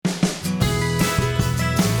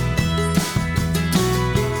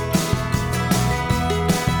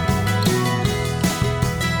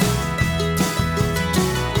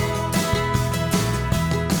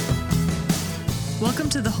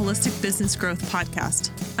Business Growth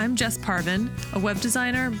Podcast. I'm Jess Parvin, a web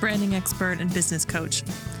designer, branding expert, and business coach.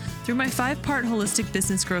 Through my 5-part holistic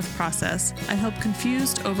business growth process, I help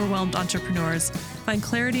confused, overwhelmed entrepreneurs find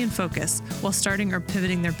clarity and focus while starting or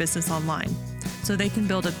pivoting their business online, so they can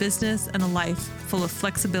build a business and a life full of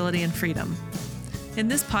flexibility and freedom. In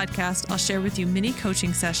this podcast, I'll share with you mini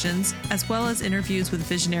coaching sessions as well as interviews with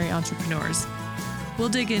visionary entrepreneurs. We'll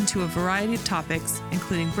dig into a variety of topics,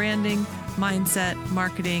 including branding, mindset,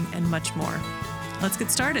 marketing, and much more. Let's get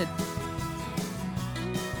started.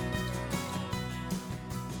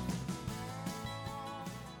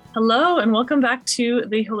 Hello, and welcome back to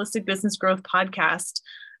the Holistic Business Growth Podcast.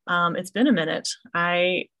 It's been a minute.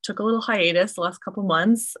 I took a little hiatus the last couple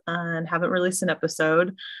months and haven't released an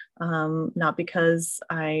episode, not because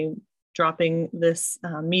I'm dropping this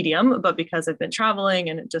medium, but because I've been traveling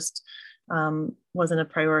and it just wasn't a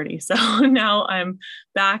priority. So now I'm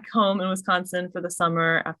back home in Wisconsin for the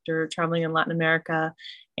summer after traveling in Latin America.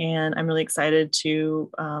 And I'm really excited to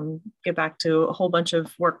get back to a whole bunch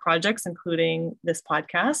of work projects, including this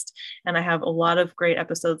podcast. And I have a lot of great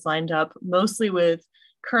episodes lined up, mostly with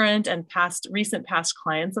current and recent past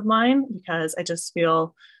clients of mine, because I just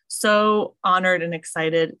feel so honored and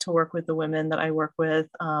excited to work with the women that I work with.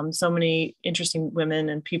 So many interesting women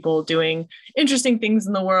and people doing interesting things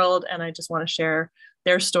in the world. And I just want to share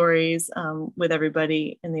their stories with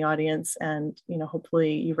everybody in the audience. And,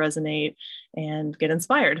 hopefully you resonate and get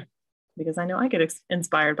inspired, because I know I get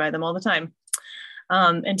inspired by them all the time.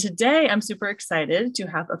 And today I'm super excited to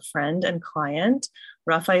have a friend and client,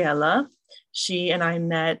 Raphaela. She and I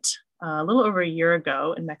met a little over a year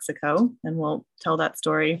ago in Mexico, and we'll tell that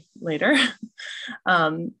story later.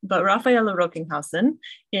 But Raphaela Röckinghausen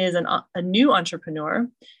is a new entrepreneur,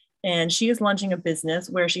 and she is launching a business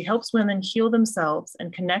where she helps women heal themselves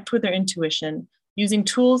and connect with their intuition using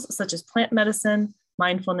tools such as plant medicine,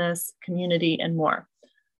 mindfulness, community, and more.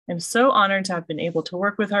 I'm so honored to have been able to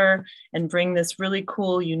work with her and bring this really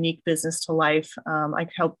cool, unique business to life. I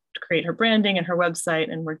helped create her branding and her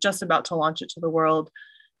website, and we're just about to launch it to the world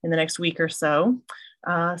in the next week or so.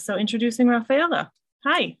 So introducing Raphaela.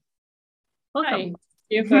 Hi. Welcome. Hi. Thank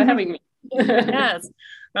you for having me. Yes.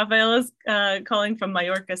 Raphaela's calling from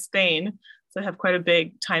Mallorca, Spain. So I have quite a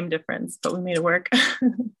big time difference, but we made it work.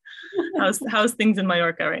 How's things in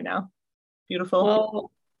Mallorca right now? Beautiful.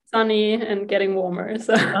 Well, sunny and getting warmer.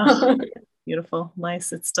 So Oh, beautiful.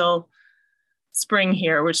 Nice. It's still spring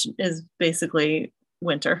here, which is basically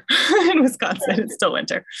winter in Wisconsin. It's still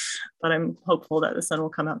winter, but I'm hopeful that the sun will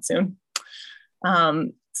come out soon.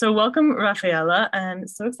 So welcome, Raphaela. I'm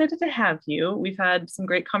so excited to have you. We've had some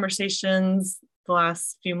great conversations the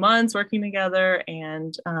last few months working together,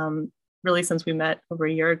 and really since we met over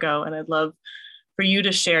a year ago. And I'd love for you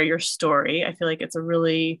to share your story. I feel like it's a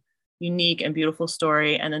really unique and beautiful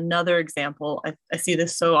story. And another example, I see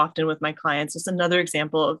this so often with my clients, just another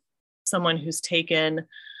example of someone who's taken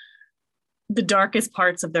the darkest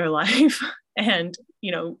parts of their life and,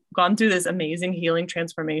 gone through this amazing healing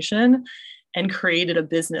transformation and created a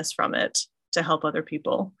business from it to help other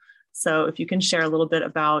people. So if you can share a little bit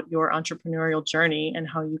about your entrepreneurial journey and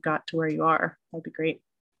how you got to where you are, that'd be great.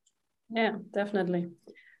 Yeah, definitely.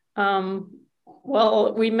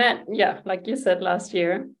 Well, we met, like you said, last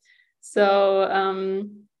year. So,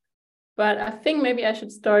 but I think maybe I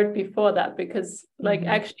should start before that, because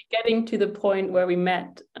actually getting to the point where we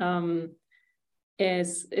met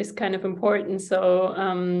is kind of important. So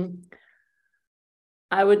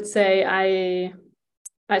I would say I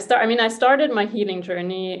started my healing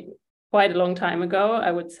journey quite a long time ago.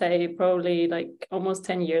 I would say probably almost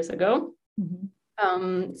 10 years ago.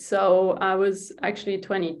 Mm-hmm. So I was actually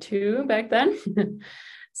 22 back then.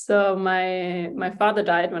 So my father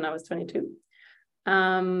died when I was 22.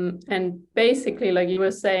 And basically, like you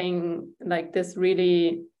were saying, this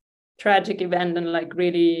really tragic event and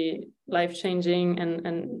really life-changing,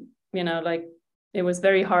 and it was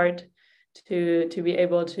very hard to be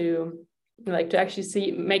able to to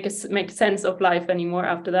actually make sense of life anymore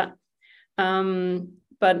after that.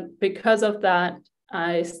 But because of that,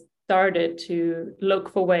 I started to look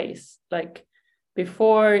for ways.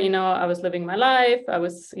 Before, I was living my life. I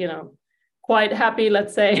was, quite happy,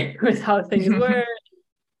 let's say, with how things were.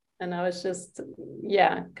 And I was just,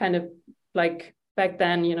 kind of back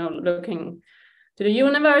then, looking to the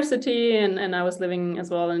university, and I was living as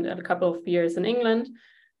well in a couple of years in England.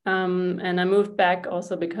 And I moved back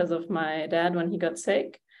also because of my dad when he got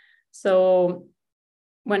sick. So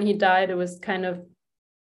when he died, it was kind of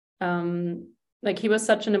he was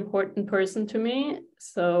such an important person to me.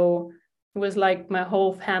 So it was my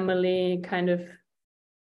whole family kind of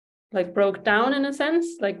like broke down in a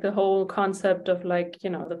sense, like the whole concept of like, you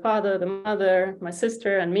know, the father, the mother, my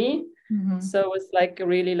sister and me. So it was like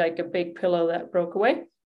really like a big pillow that broke away.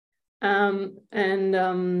 And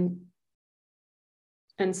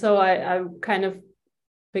so I kind of,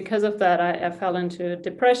 because of that, I fell into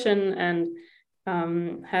depression and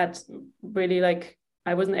had really like,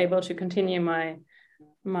 I wasn't able to continue my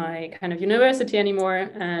kind of university anymore.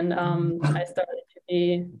 And I started to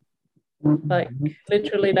be like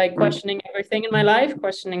literally like questioning everything in my life,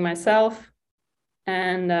 questioning myself.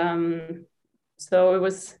 And so it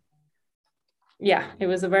was, yeah, it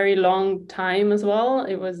was a very long time as well.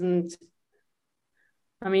 It wasn't,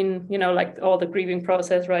 I mean, you know, like all the grieving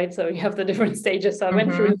process, right? So you have the different stages. So I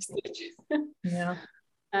went through the stages. Yeah.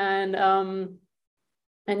 And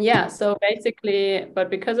yeah, so basically, but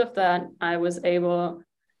because of that, I was able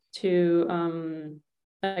to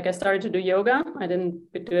like I started to do yoga. I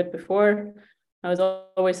didn't do it before. I was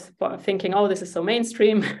always thinking, oh, this is so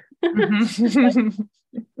mainstream.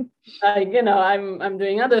 Like, you know, I'm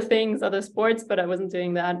doing other things, other sports, but I wasn't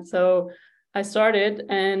doing that. So I started,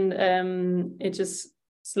 and it just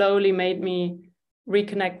slowly made me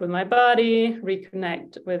reconnect with my body,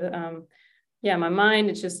 reconnect with my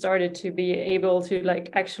mind. It just started to be able to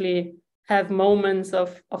like actually have moments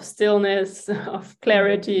of stillness, of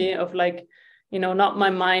clarity, of like, you know, not my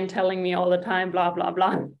mind telling me all the time blah blah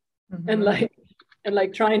blah, and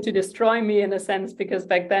like trying to destroy me in a sense, because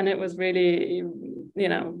back then it was really, you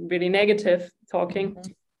know, really negative talking.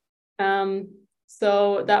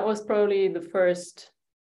 So that was probably the first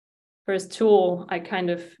tool I kind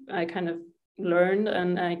of learned,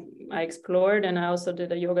 and I explored, and I also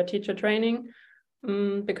did a yoga teacher training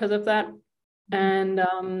because of that. And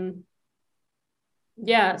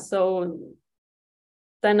yeah, so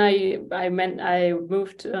then I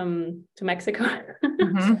moved to Mexico.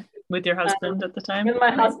 With your husband at the time? With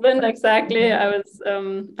my husband, exactly.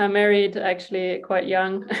 I married actually quite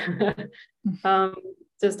young,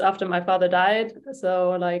 just after my father died.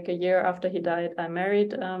 So like a year after he died, I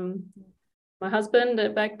married my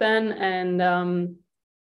husband back then. And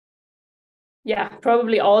yeah,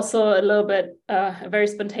 probably also a little bit a very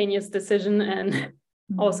spontaneous decision, and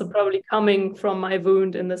also probably coming from my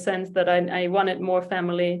wound in the sense that I wanted more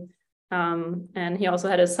family. And he also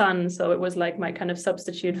had a son, so it was like my kind of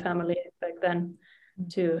substitute family back then,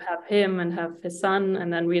 to have him and have his son.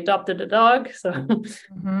 And then we adopted a dog, so, so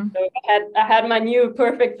I had my new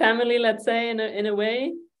perfect family, let's say, in a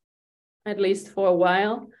way, at least for a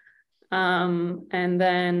while. And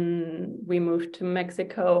then we moved to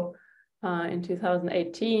Mexico in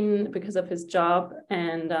 2018 because of his job.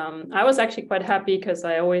 And I was actually quite happy, because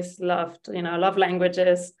I always loved, you know, I love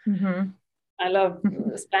languages. I love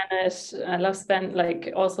Spanish. I love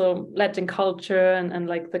like also Latin culture, and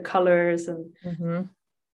like the colors and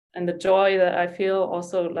the joy that I feel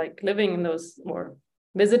also like living in those, or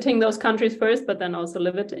visiting those countries first, but then also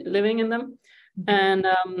living in them. And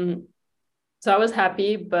so I was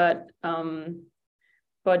happy, but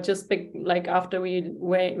just like after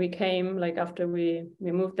we came, like after we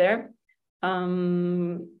moved there,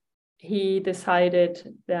 he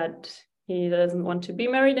decided that he doesn't want to be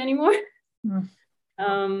married anymore.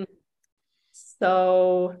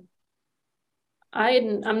 So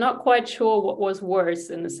I'm not quite sure what was worse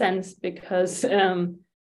in a sense, because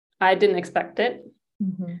I didn't expect it.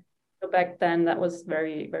 So back then that was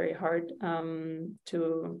very, very hard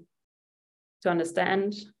to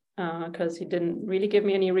understand, because he didn't really give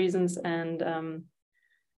me any reasons, and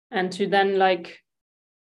to then like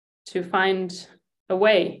to find a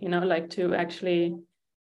way, you know, like to actually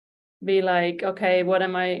be like, okay, what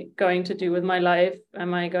am I going to do with my life?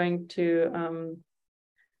 Am I going to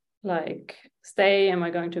like stay? Am I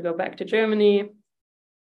going to go back to Germany?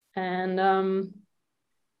 And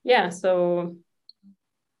yeah, so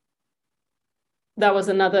that was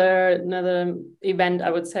another event, I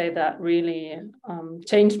would say, that really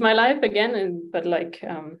changed my life again, but like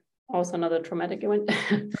also another traumatic event.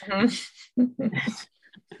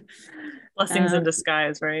 Blessings in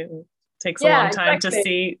disguise, right? It takes a long time to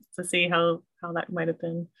see how that might have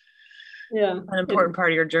been an important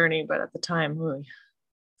part of your journey, but at the time, really.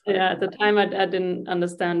 Yeah, at the time I didn't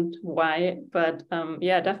understand why, but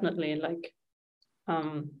yeah, definitely like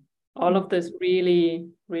all of this really,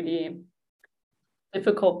 really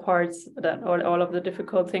difficult parts, that or all of the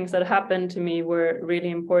difficult things that happened to me were really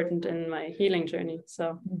important in my healing journey.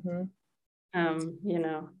 So you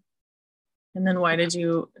know. And then why did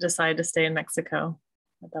you decide to stay in Mexico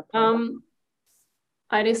at that point?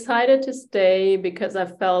 I decided to stay because I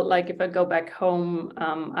felt like if I go back home,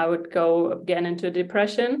 I would go again into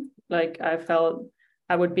depression. Like I felt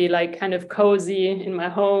I would be like kind of cozy in my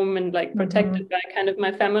home and like protected by kind of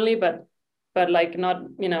my family, but like not,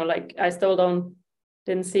 you know, like I still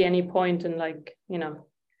didn't see any point in like, you know,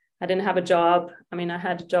 I didn't have a job. I mean, I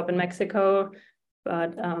had a job in Mexico, but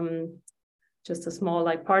just a small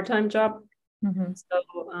like part-time job. So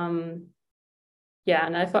yeah,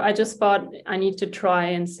 and I just thought I need to try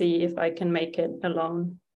and see if I can make it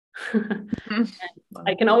alone.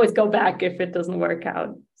 I can always go back if it doesn't work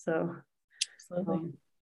out. So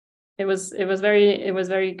it was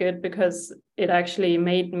very good because it actually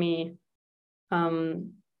made me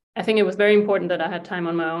I think it was very important that I had time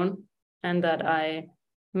on my own and that I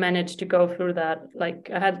managed to go through that. Like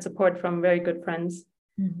I had support from very good friends,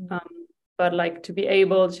 but like to be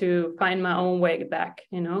able to find my own way back,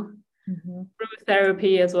 you know, through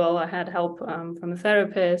therapy as well. I had help from a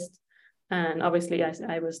therapist, and obviously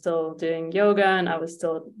I was still doing yoga and I was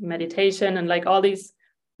still meditation and like all these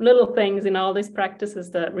little things, you know, all these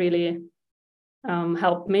practices that really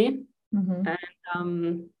helped me.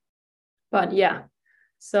 And but yeah,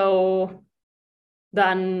 so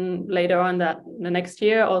then later on that the next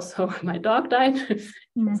year also my dog died.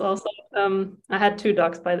 It's also I had 2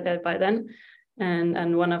 dogs by then,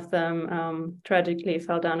 and one of them tragically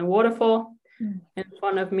fell down a waterfall in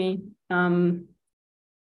front of me.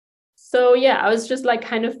 So yeah, I was just like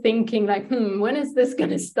kind of thinking like, when is this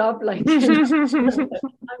gonna stop? Like, you know,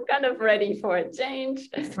 I'm kind of ready for a change.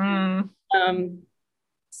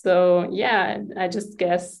 So yeah, I just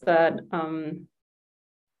guess that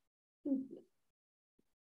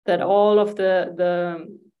that all of the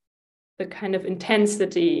kind of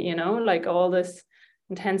intensity, you know, like all this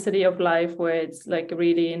intensity of life where it's like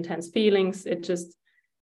really intense feelings, it just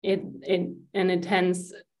an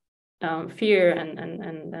intense fear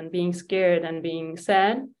and being scared and being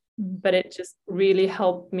sad, but it just really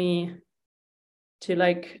helped me to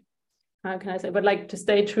like, how can I say, but like to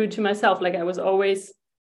stay true to myself. Like I was always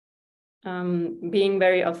being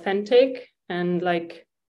very authentic and like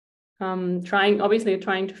trying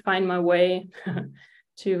to find my way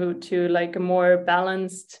to like a more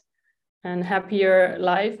balanced and happier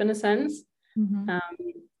life in a sense.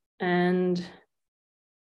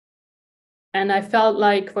 And I felt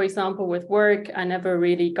like, for example, with work, I never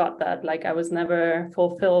really got that. Like I was never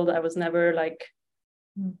fulfilled. I was never like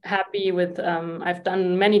happy with, I've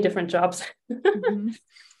done many different jobs.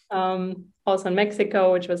 Also in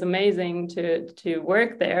Mexico, which was amazing to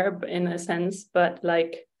work there in a sense, but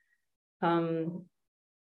like,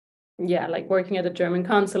 yeah, like working at a German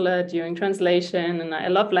consulate, doing translation, and I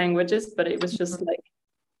love languages, but it was just like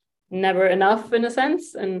never enough in a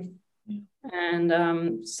sense. And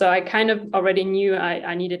so I kind of already knew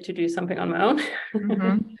I needed to do something on my own.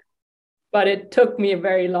 But it took me a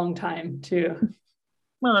very long time to.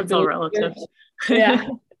 Well, that's all relative. Yeah.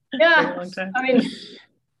 Yeah. I mean,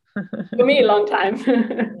 for me, a long time.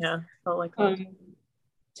 Yeah, felt like that.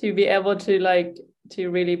 To be able to like, to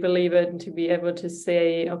really believe it and to be able to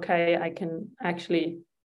say, okay, I can actually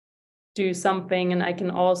do something, and I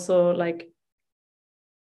can also like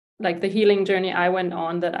the healing journey I went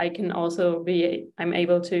on, that I can also I'm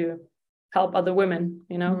able to help other women,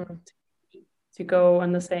 you know, to go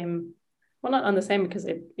on the same, well, not on the same because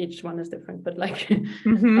each one is different, but like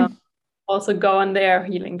also go on their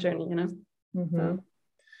healing journey, you know. So.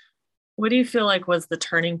 What do you feel like was the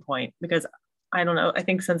turning point? Because I don't know, I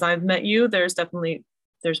think since I've met you, there's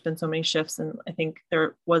been so many shifts, and I think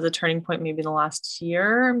there was a turning point maybe in the last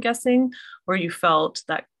year, I'm guessing, where you felt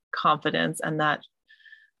that confidence and that,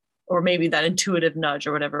 or maybe that intuitive nudge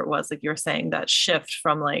or whatever it was, like you're saying, that shift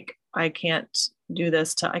from like, I can't do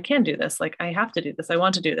this to I can do this, like I have to do this, I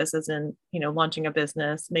want to do this, as in, you know, launching a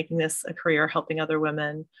business, making this a career, helping other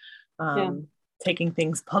women, taking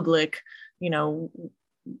things public, you know.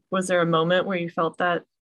 Was there a moment where you felt that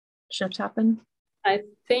shift happen? I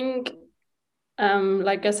think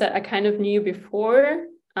like I said, I kind of knew before,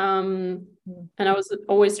 and I was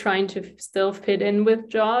always trying to still fit in with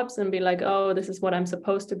jobs and be like, oh, this is what I'm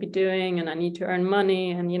supposed to be doing, and I need to earn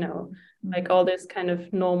money, and you know, like all this kind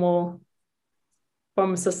of normal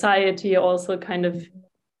from society also kind of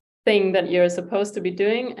thing that you're supposed to be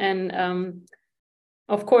doing. And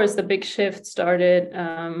of course the big shift started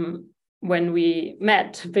when we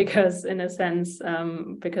met, because in a sense,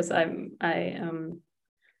 because I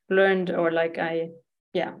learned, or like I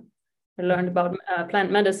learned about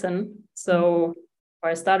plant medicine. So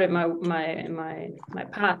I started my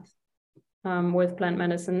path with plant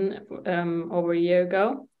medicine over a year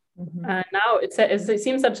ago. And now it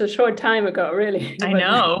seems such a short time ago, really. I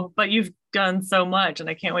know, but you've done so much, and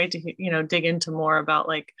I can't wait to, you know, dig into more about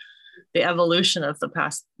like the evolution of the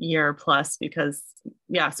past year plus, because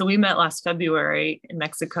so we met last February in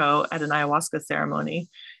Mexico at an ayahuasca ceremony,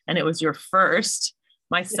 and it was your first,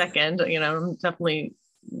 my second, definitely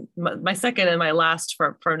my second and my last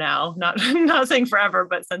for now, not saying forever,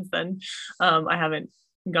 but since then, I haven't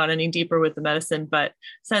gone any deeper with the medicine, but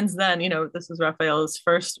since then, this was Raphaela's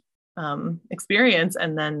first experience.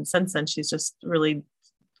 And then since then, she's just really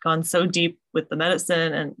gone so deep with the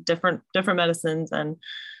medicine and different medicines, and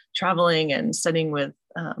traveling and studying with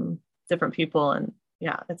different people. And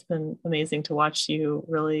it's been amazing to watch you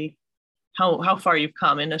really how far you've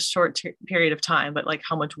come in a short period of time, but like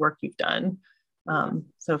how much work you've done.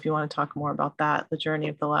 So if you want to talk more about that, the journey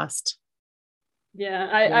of the last.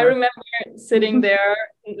 I remember sitting there,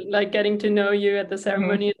 like getting to know you at the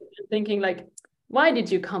ceremony, and thinking like, why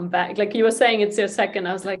did you come back? Like you were saying, it's your second.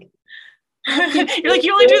 I was like, you're like,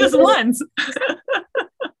 you only do this once.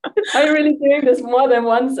 Are you really doing this more than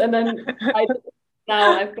once? And then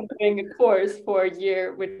now I've been doing a course for a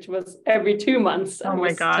year, which was every 2 months. Oh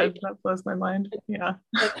my God, that blows my mind. Yeah.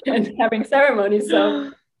 And having ceremonies.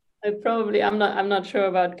 So I'm not sure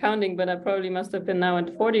about counting, but I probably must have been now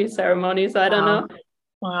at 40 ceremonies. I don't know.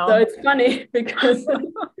 Wow. So it's funny because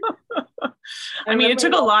I mean, it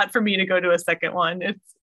took a lot for me to go to a second one. It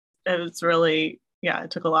was really,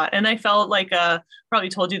 it took a lot. And I felt like, probably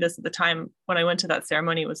told you this at the time when I went to that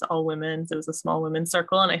ceremony, it was all women's, it was a small women's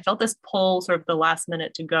circle. And I felt this pull sort of the last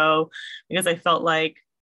minute to go, because I felt like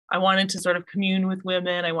I wanted to sort of commune with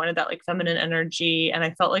women. I wanted that like feminine energy. And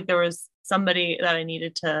I felt like there was somebody that I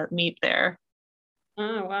needed to meet there.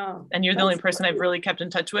 Oh, wow. And you're the only person I've really kept in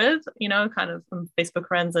touch with, kind of from Facebook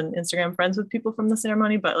friends and Instagram friends with people from the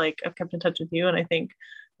ceremony, but like I've kept in touch with you. And I think,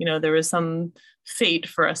 there was some fate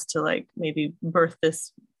for us to like maybe birth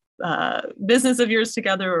this business of yours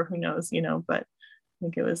together, or who knows, but I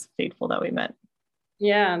think it was fateful that we met.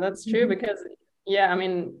 Yeah, that's true. Because I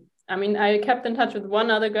mean, I kept in touch with one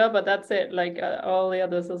other girl, but that's it, like all the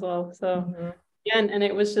others as well. So and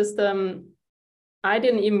it was just, I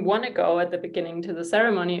didn't even want to go at the beginning to the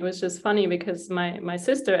ceremony. It was just funny because my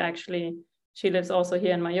sister, actually, she lives also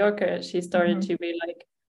here in Mallorca. She started to be like,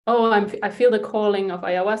 oh, I feel the calling of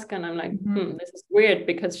ayahuasca. And I'm like, this is weird,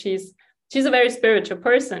 because she's a very spiritual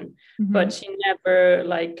person, but she never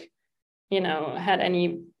like, had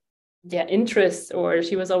any interest, or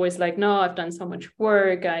she was always like, no, I've done so much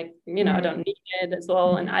work. I don't need it as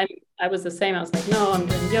well. And I was the same. I was like, no, I'm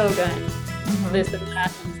doing yoga and this and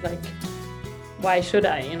that. And it's like, why should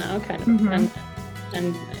I, kind of.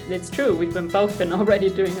 And it's true, we've both been already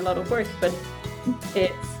doing a lot of work, but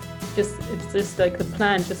it's just like the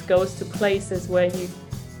plan just goes to places where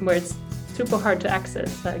it's super hard to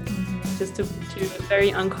access, like just to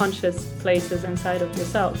very unconscious places inside of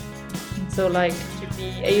yourself. So like to be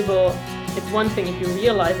able, it's one thing if you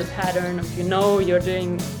realize a pattern, if you're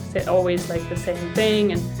doing always like the same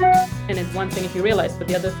thing, and it's one thing if you realize, but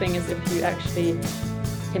the other thing is if you actually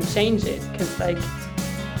can change it, because like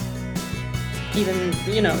even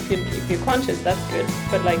if you're conscious, that's good,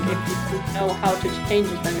 but like if you know how to change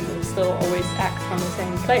it, then it will still always act from the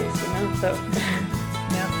same place, so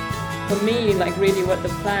for me, like really what the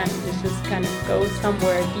plan is just kind of go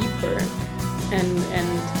somewhere deeper, and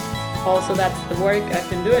also that's the work I've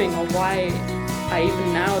been doing, or why I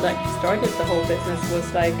even now like started the whole business,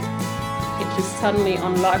 was like it just suddenly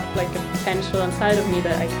unlocked like a potential inside of me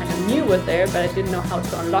that I kind of knew was there, but I didn't know how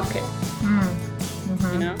to unlock it.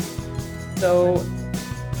 So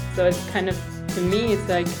it's kind of, to me, it's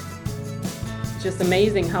like just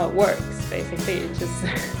amazing how it works. Basically, it's just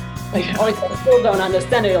like I still don't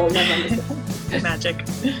understand it. I'll never understand. Magic.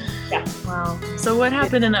 Yeah. Wow. So what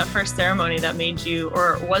happened in that first ceremony that made you,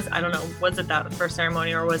 or was it that first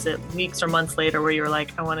ceremony, or was it weeks or months later where you were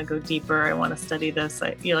like, I want to go deeper, I want to study this?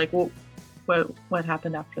 You're like, well, what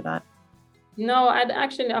happened after that? No, I'd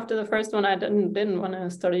actually, after the first one, I didn't want to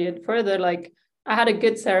study it further. Like I had a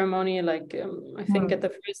good ceremony, like I think at the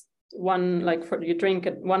first one, like you drink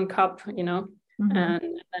at 1 cup, and then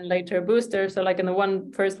later a booster. So like in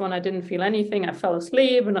the first one, I didn't feel anything. I fell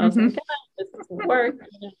asleep, and I was like, this doesn't work.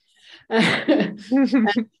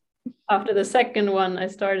 After the second one, I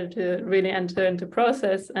started to really enter into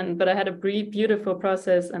process, but I had a beautiful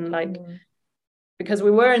process, and like because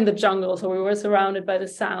we were in the jungle, so we were surrounded by the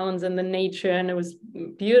sounds and the nature, and it was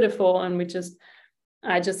beautiful, and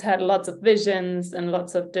I just had lots of visions and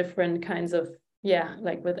lots of different kinds of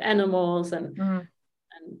like with animals and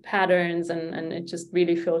patterns, and it just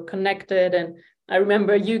really felt connected. And I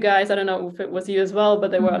remember you guys, I don't know if it was you as well,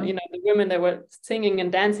 but they were, the women that were singing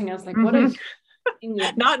and dancing. I was like, what are you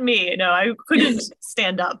singing? Not me. No, I couldn't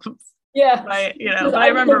stand up. Yeah. But I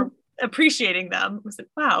remember appreciating them. I was like,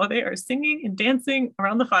 wow, they are singing and dancing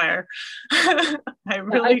around the fire. I'm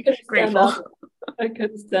really grateful. I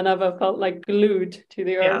couldn't stand up. I felt like glued to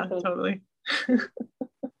the earth. Yeah, totally.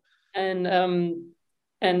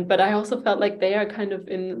 And but I also felt like they are kind of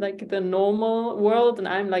in like the normal world, and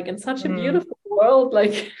I'm like in such a beautiful world,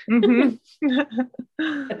 like at the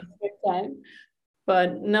same time.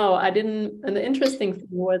 But no, I didn't. And the interesting thing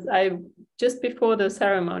was, I just before the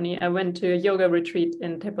ceremony, I went to a yoga retreat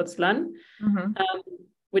in Tepoztlan,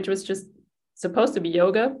 which was just supposed to be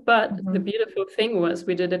yoga. But the beautiful thing was,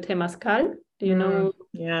 we did a temazcal. Do you know?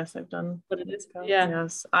 Yes, I've done what it is. Yeah.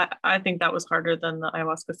 Yes. I think that was harder than the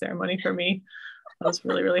ayahuasca ceremony for me. That was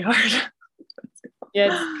really, really hard. Yeah,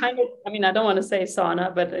 it's kind of, I mean, I don't want to say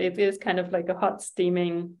sauna, but it is kind of like a hot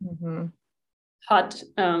steaming hut,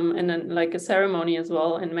 and then like a ceremony as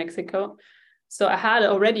well in Mexico. So I had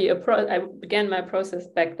already I began my process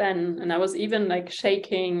back then, and I was even like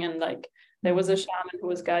shaking, and like there was a shaman who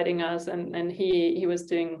was guiding us, and he was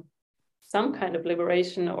doing some kind of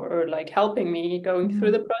liberation or like helping me going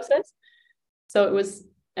through the process. So it was,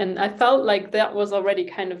 and I felt like that was already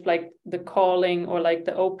kind of like the calling or like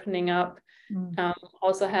the opening up.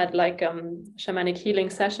 Also had like shamanic healing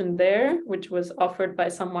session there, which was offered by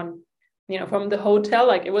someone, you know, from the hotel.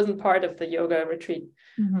 Like it wasn't part of the yoga retreat,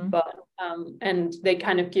 but and they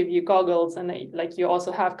kind of give you goggles, and they like, you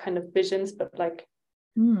also have kind of visions, but like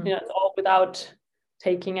you know, it's all without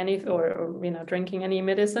taking any or you know, drinking any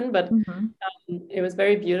medicine. But it was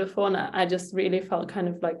very beautiful, and I just really felt kind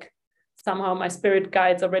of like somehow my spirit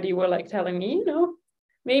guides already were like telling me, you know,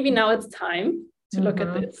 maybe now it's time to look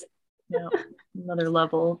at this. Yeah, another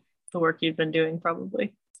level, the work you've been doing, probably.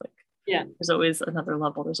 It's like, yeah, there's always another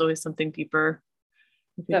level. There's always something deeper.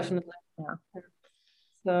 Definitely. Yeah.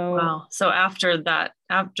 So wow. So after that,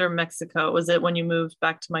 after Mexico, was it when you moved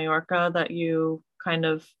back to Mallorca that you kind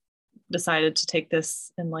of decided to take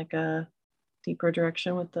this in like a deeper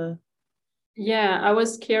direction with the... Yeah, I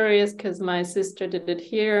was curious because my sister did it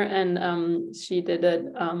here, and she did it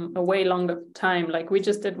a way longer time. Like we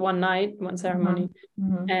just did one night, one ceremony,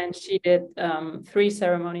 and she did 3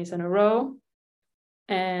 ceremonies in a row,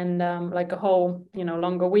 and like a whole, you know,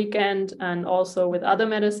 longer weekend, and also with other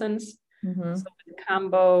medicines. So with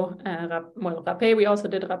Cambo, rapé, we also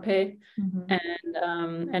did rapé,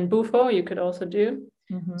 and bufo you could also do.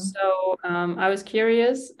 So I was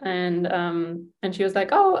curious, and she was like,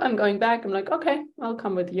 "Oh, I'm going back." I'm like, "Okay, I'll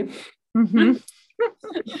come with you."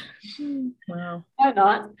 Wow. Why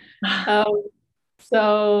not?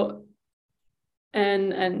 So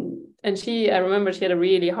and she, I remember she had a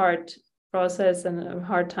really hard process and a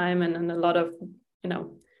hard time, and a lot of, you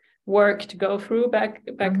know, work to go through back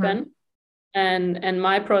then. And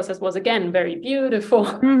my process was again very beautiful.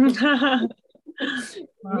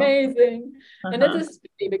 Amazing. And it is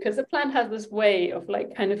because the plant has this way of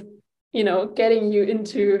like kind of, you know, getting you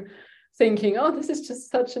into thinking, oh, this is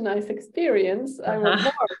just such a nice experience, I want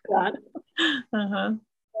more of that. So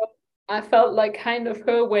I felt like kind of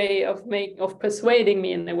her way of persuading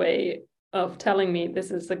me, in a way of telling me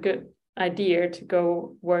this is a good idea to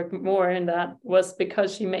go work more in that, was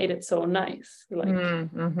because she made it so nice, like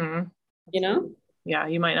you know. Yeah,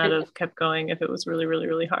 you might not have kept going if it was really, really,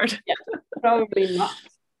 really hard. Yeah, probably not.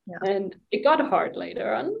 Yeah. And it got hard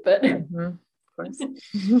later on, but of course.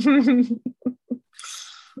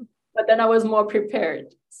 But then I was more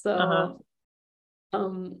prepared. So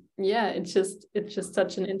yeah, it's just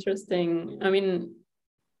such an interesting, I mean,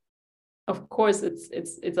 of course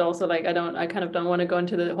it's also like, I kind of don't want to go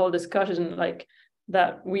into the whole discussion like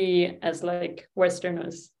that we as like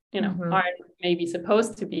Westerners, you know, aren't maybe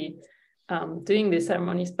supposed to be doing these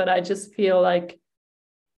ceremonies, but I just feel like,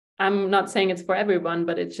 I'm not saying it's for everyone,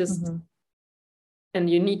 but it's just, and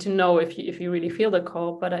you need to know if you really feel the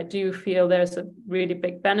call, but I do feel there's a really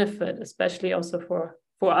big benefit, especially also for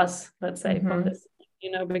us, let's say, from this,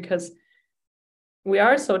 you know, because we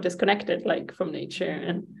are so disconnected, like from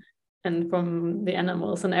nature and from the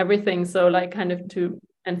animals and everything. So like kind of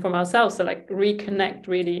and from ourselves, so like reconnect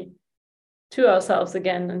really to ourselves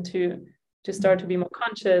again, and to start to be more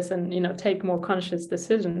conscious and, you know, take more conscious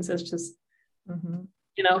decisions is just,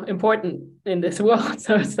 you know, important in this world.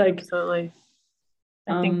 So it's like, absolutely.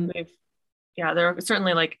 I think there are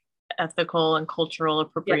certainly like ethical and cultural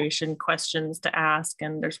appropriation questions to ask,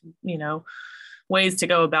 and there's, you know, ways to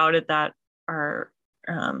go about it that are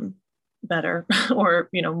better or,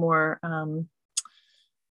 you know, more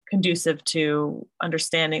conducive to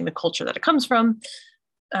understanding the culture that it comes from.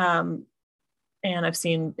 And I've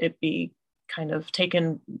seen it be kind of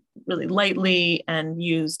taken really lightly and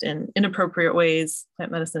used in inappropriate ways,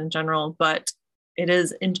 plant medicine in general. But it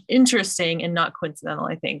is interesting and not coincidental,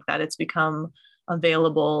 I think, that it's become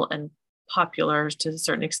available and popular to a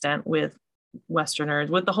certain extent with Westerners,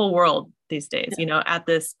 with the whole world these days, at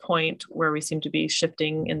this point where we seem to be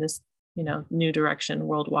shifting in this, new direction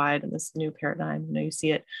worldwide, and this new paradigm. You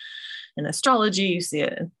see it in astrology, you see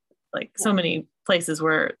it in like so many places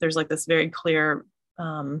where there's like this very clear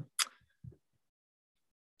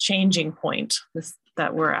changing point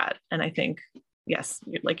that we're at. And I think, yes,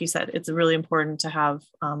 like you said, it's really important to have,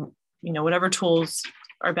 whatever tools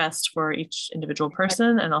are best for each individual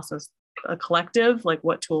person, and also a collective, like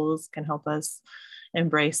what tools can help us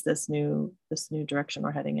embrace this new direction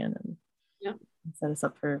we're heading in, and set us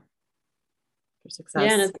up for success.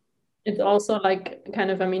 Yeah, and it's also like kind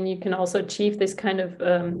of, you can also achieve this kind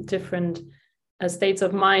of different states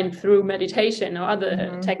of mind through meditation or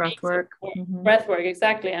other techniques. Breath work,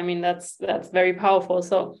 exactly. That's very powerful.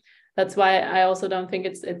 So that's why I also don't think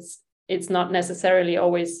it's not necessarily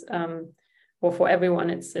always or for everyone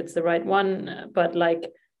it's the right one, but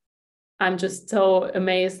like I'm just so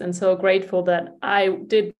amazed and so grateful that I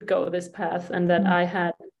did go this path, and that I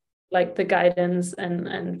had like the guidance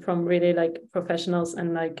and from really like professionals,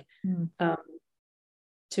 and like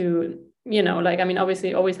to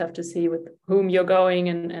obviously always have to see with whom you're going,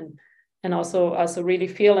 and also really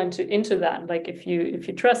feel into that, like if you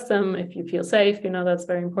trust them, if you feel safe, that's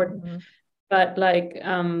very important. But like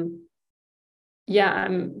I'm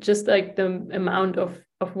just like the amount of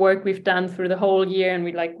work we've done through the whole year, and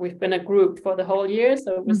we've been a group for the whole year,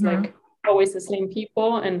 so it was like always the same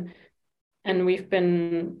people, and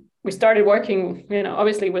we started working,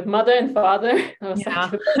 obviously with mother and father. I was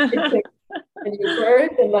like, and you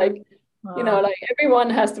birth, and like like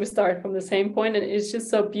everyone has to start from the same point, and it's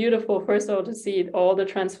just so beautiful, first of all, to see all the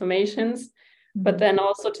transformations, but then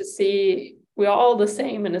also to see we are all the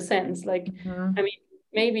same in a sense, like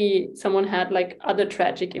maybe someone had like other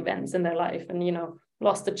tragic events in their life, and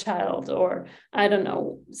lost a child, or I don't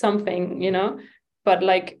know, something, but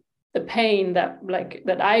like the pain that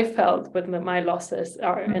I felt with my losses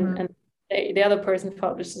are and the other person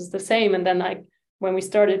felt, which is the same. And then like when we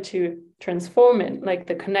started to transform it, like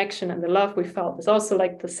the connection and the love we felt is also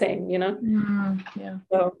like the same,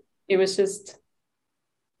 So it was just,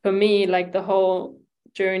 for me, like the whole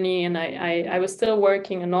journey, and I was still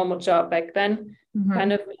working a normal job back then,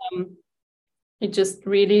 kind of it just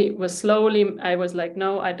really was slowly, I was like,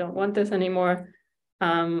 no, I don't want this anymore.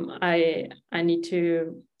 I need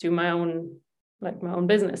to do my own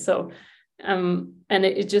business. So and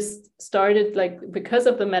it just started, like, because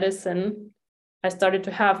of the medicine, I started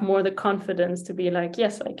to have more the confidence to be like,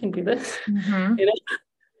 yes, I can do this.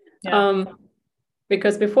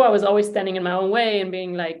 Because before I was always standing in my own way and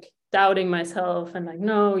being like doubting myself and like,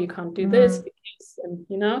 no, you can't do this because, and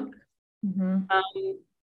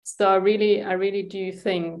so I really do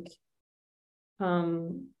think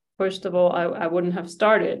first of all, I wouldn't have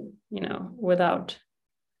started, without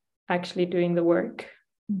actually doing the work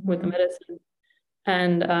with the medicine,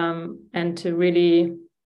 and to really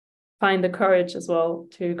find the courage as well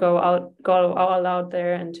to go all out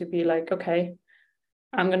there and to be like, okay,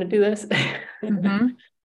 I'm going to do this.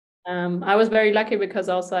 I was very lucky because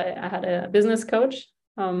also I had a business coach.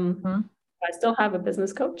 I still have a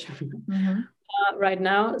business coach right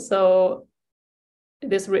now. So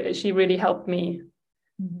she really helped me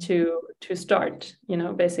to start,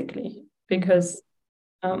 basically, because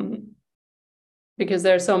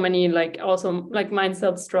there are so many also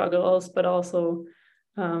mindset struggles, but also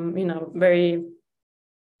very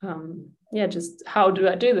just how do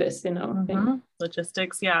I do this,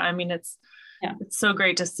 logistics. It's so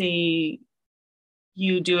great to see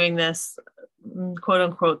you doing this, quote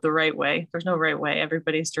unquote, the right way. There's no right way.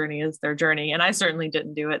 Everybody's journey is their journey, and I certainly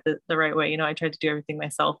didn't do it the right way. I tried to do everything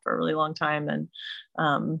myself for a really long time, and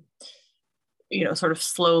sort of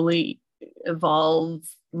slowly evolve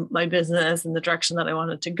my business in the direction that I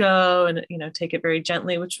wanted to go, and take it very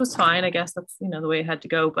gently, which was fine. I guess that's the way it had to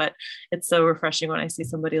go. But it's so refreshing when I see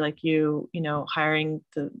somebody like you, hiring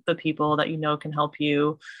the people that can help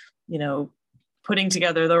you, putting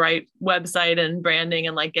together the right website and branding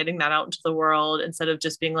and like getting that out into the world, instead of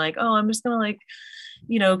just being like, oh, I'm just gonna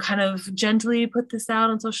kind of gently put this out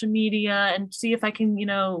on social media and see if I can,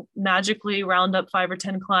 magically round up 5 or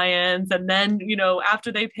 10 clients. And then,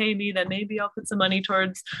 after they pay me, then maybe I'll put some money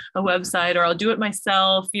towards a website, or I'll do it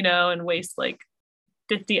myself, and waste like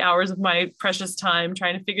 50 hours of my precious time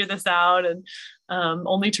trying to figure this out, and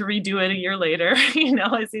only to redo it a year later.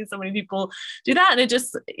 I see so many people do that, and it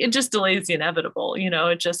just delays the inevitable.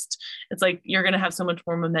 It's like you're going to have so much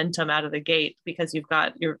more momentum out of the gate because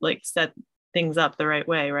you're like set things up the right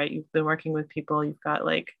way, right? You've been working with people, you've got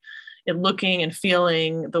like it looking and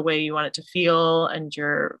feeling the way you want it to feel, and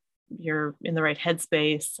you're in the right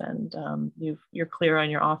headspace, and you're clear on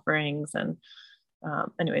your offerings. And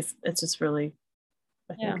anyways, it's just really,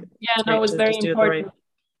 I think no, it was very important.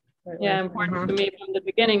 Right important to me from the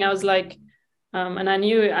beginning. I was like, and I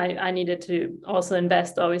knew I needed to also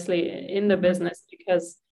invest obviously in the business,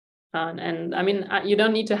 because and I mean, you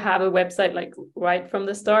don't need to have a website like right from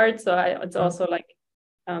the start. So it's also like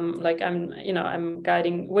I'm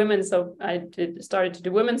guiding women. So I started to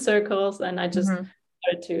do women's circles, and I just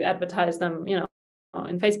started to advertise them, in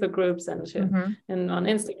Facebook groups and and on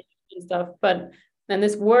Instagram and stuff. But then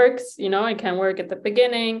this works, it can work at the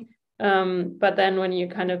beginning. But then when you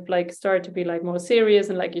kind of like start to be like more serious,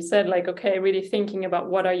 and like you said, like, okay, really thinking about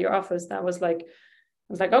what are your offers, I was like,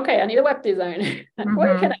 okay, I need a web designer.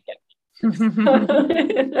 Where can I get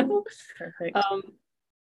Perfect.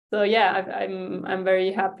 So yeah, I'm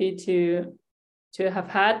very happy to have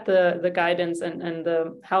had the guidance and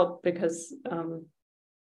the help, because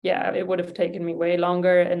it would have taken me way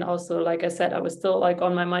longer. And also, like I said, I was still like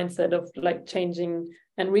on my mindset of like changing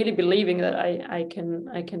and really believing that I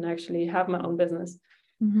can actually have my own business.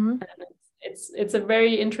 And it's a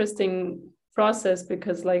very interesting process,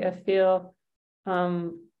 because like I feel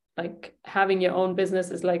like having your own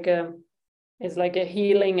business is like a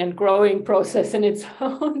healing and growing process in its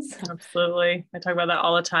own. Absolutely. I talk about that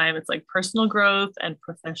all the time. It's like personal growth and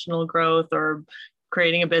professional growth, or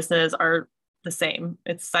creating a business, are the same.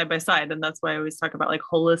 It's side by side. And that's why I always talk about like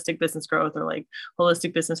holistic business growth, or like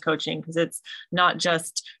holistic business coaching, because it's not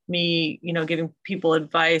just me, giving people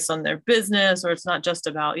advice on their business, or it's not just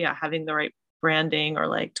about, having the right branding or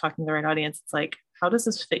like talking to the right audience. It's like, how does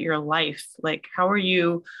this fit your life? Like, how are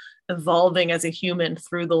you evolving as a human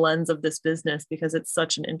through the lens of this business? Because it's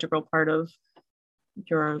such an integral part of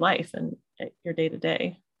your life and your day to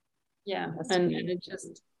day. Yeah. And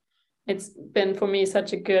it's been for me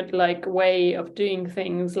such a good like way of doing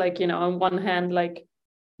things, like, on one hand, like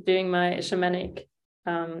doing my shamanic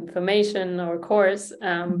formation or course,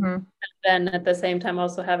 and then at the same time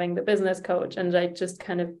also having the business coach, and like just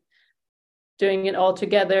kind of doing it all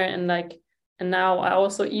together. And like, and now I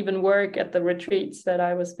also even work at the retreats that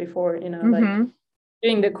I was before, like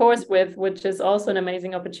doing the course with, which is also an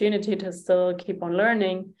amazing opportunity to still keep on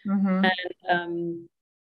learning.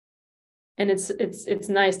 And it's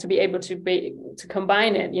nice to be able to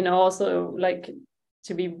combine it, also like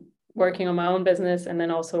to be working on my own business and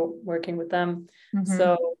then also working with them.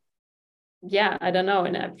 So yeah, I don't know.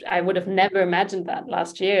 And I would have never imagined that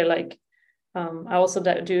last year. Like, I also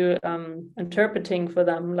do interpreting for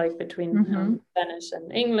them, like between Spanish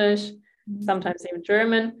and English, sometimes even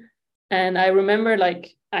German. And I remember,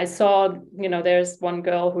 like, I saw, there's one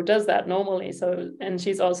girl who does that normally. So, and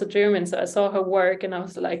she's also German. So I saw her work and I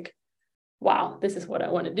was like, wow, this is what I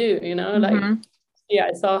want to do, like, yeah,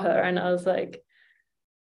 I saw her and I was like,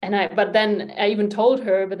 but then I even told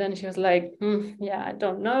her, but then she was like, yeah, I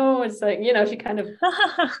don't know. It's like, she kind of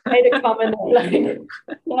made a comment like,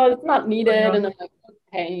 no, it's not needed. And I'm like,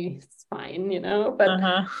 okay, it's fine, but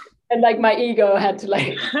and like my ego had to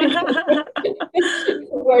like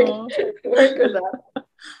work with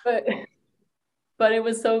that. But it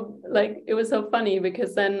was so funny,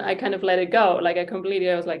 because then I kind of let it go. Like I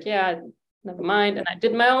was like, yeah, never mind. And I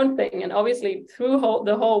did my own thing. And obviously through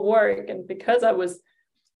the whole work, and because I was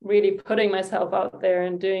really putting myself out there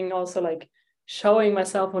and doing also like showing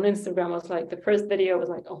myself on Instagram, was like the first video was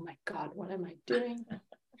like, oh my God, what am I doing?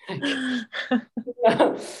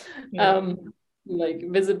 Like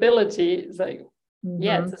visibility is like,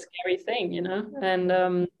 it's a scary thing,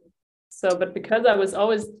 and so, but because I was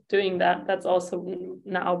always doing that, that's also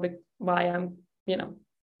now why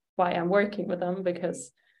I'm working with them,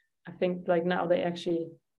 because I think like now they actually,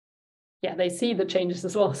 they see the changes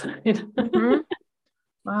as well. So,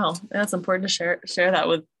 Wow, that's important to share that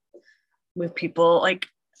with people. Like,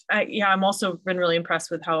 I'm also been really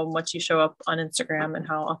impressed with how much you show up on Instagram and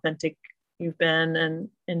how authentic you've been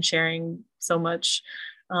and sharing so much.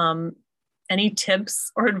 Any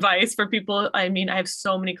tips or advice for people? I mean, I have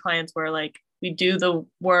so many clients where like we do the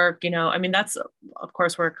work, I mean, that's of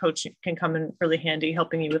course where a coach can come in really handy,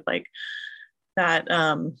 helping you with like that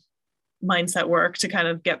mindset work to kind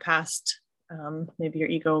of get past maybe your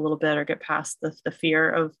ego a little bit, or get past the fear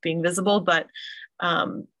of being visible. But,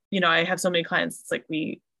 I have so many clients. It's like,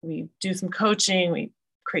 we do some coaching, we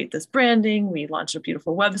create this branding, we launch a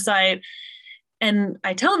beautiful website. And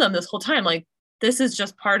I tell them this whole time, like, this is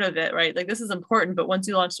just part of it, right? Like, this is important, but once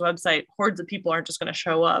you launch the website, hordes of people aren't just going to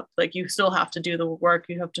show up. Like, you still have to do the work.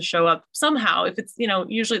 You have to show up somehow. If it's,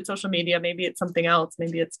 usually it's social media, maybe it's something else,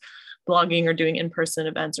 maybe it's blogging or doing in-person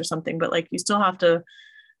events or something, but like, you still have to,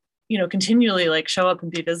 continually like show up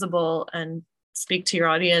and be visible and speak to your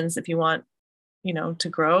audience if you want, to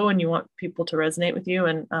grow and you want people to resonate with you.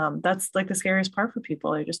 And that's like the scariest part for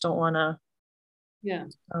people. They just don't want to,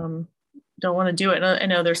 don't want to do it. And I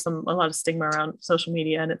know there's a lot of stigma around social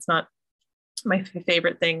media, and it's not my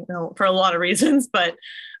favorite thing, for a lot of reasons, but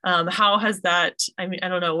how has that, I mean, I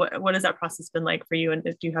don't know, what has that process been like for you? And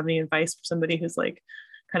if you have any advice for somebody who's like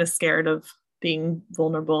kind of scared of being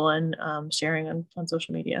vulnerable and sharing on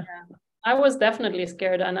social media? Yeah. I was definitely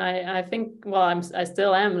scared, and I think, well, I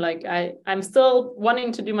still am. Like I'm still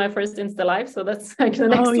wanting to do my first Insta Live, so that's like the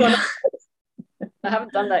next one. I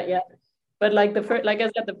haven't done that yet, but like like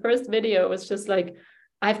I said, the first video was just like,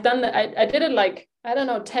 I've done that. I did it like, I don't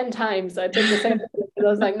know, 10 times. I did the same thing. I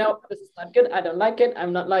was like, no, this is not good. I don't like it.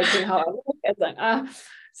 I'm not liking how I look. It's like,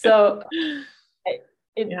 so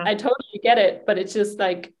I totally get it, but it's just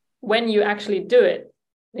like when you actually do it,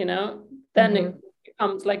 then it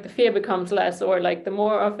becomes like the fear becomes less, or like the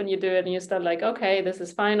more often you do it and you start like, okay, this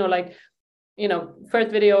is fine. Or like,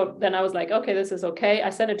 first video, then I was like, okay, this is okay.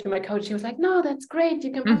 I sent it to my coach. He was like, no, that's great.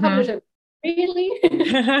 You can publish it. Really?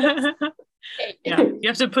 Yeah, you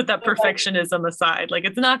have to put that perfectionism aside. Like,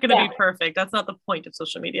 it's not going to be perfect. That's not the point of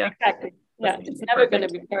social media. Exactly. Yeah, it's never going to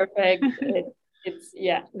be perfect.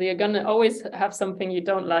 You're going to always have something you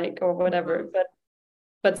don't like or whatever,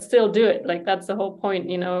 but still do it. Like, that's the whole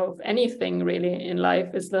point, of anything really in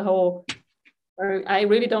life, is the whole, or I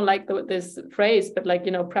really don't like this phrase, but like,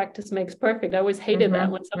 practice makes perfect. I always hated that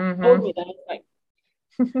when someone told me that. It's like,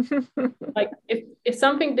 like if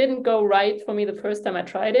something didn't go right for me the first time I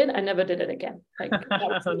tried it, I never did it again. Like,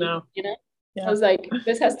 oh no, I was like,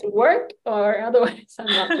 this has to work, or otherwise I'm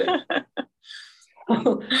not doing it.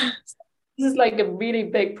 So, this is like a really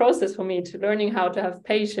big process for me, to learning how to have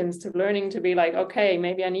patience, to learning to be like, okay,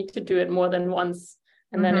 maybe I need to do it more than once,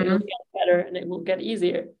 and then it will get better and it will get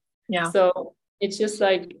easier. So it's just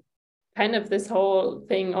like kind of this whole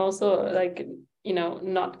thing also, like,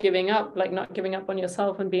 not giving up on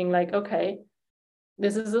yourself, and being like, okay,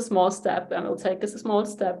 this is a small step, and I'll take this a small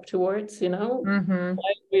step towards, what I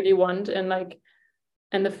really want. And like,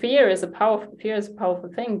 and the fear is a powerful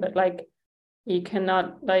thing, but like, you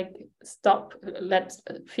cannot like let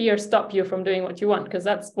fear stop you from doing what you want, because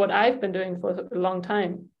that's what I've been doing for a long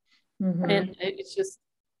time. And it's just,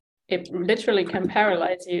 it literally can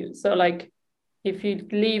paralyze you. So like, if you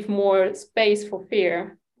leave more space for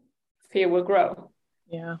fear will grow.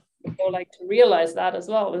 So like, to realize that as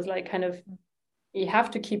well is like, kind of, you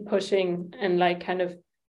have to keep pushing and like kind of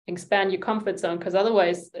expand your comfort zone, because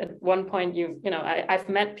otherwise at one point I've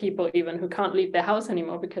met people even who can't leave their house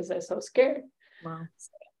anymore because they're so scared. Wow.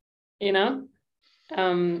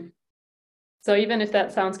 So even if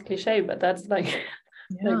that sounds cliche, but that's like,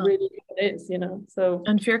 like really it is, so.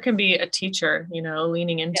 And fear can be a teacher,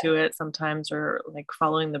 leaning into it sometimes, or like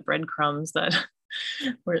following the breadcrumbs that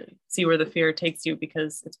see where the fear takes you,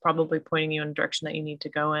 because it's probably pointing you in a direction that you need to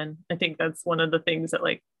go in. I think that's one of the things that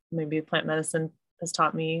like maybe plant medicine has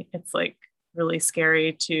taught me. It's like really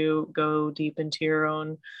scary to go deep into your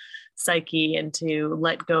own psyche and to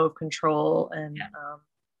let go of control, and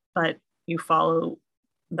but you follow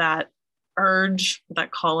that urge,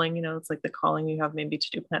 that calling, it's like the calling you have maybe to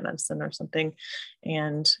do plant medicine or something,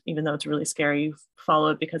 and even though it's really scary, you follow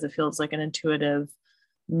it because it feels like an intuitive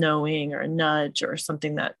knowing or a nudge or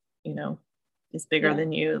something that is bigger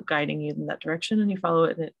than you, guiding you in that direction, and you follow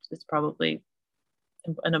it, and it's probably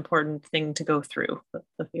an important thing to go through,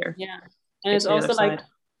 the fear. And it's also like,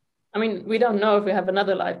 I mean, we don't know if we have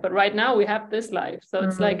another life, but right now we have this life, so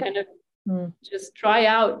it's like kind of just try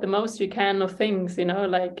out the most you can of things,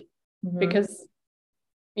 like, because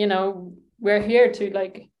we're here to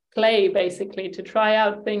like play, basically, to try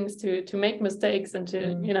out things, to make mistakes, and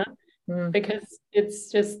to because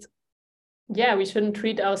it's just, we shouldn't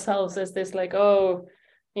treat ourselves as this like,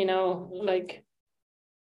 like,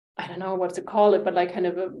 I don't know what to call it, but like kind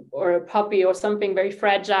of a puppy or something very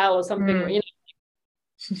fragile or something, where,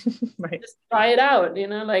 right, just try it out,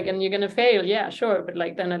 like, and you're gonna fail, sure, but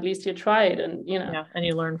like, then at least you tried, and and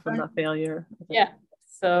you learn from that failure.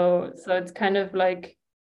 So it's kind of like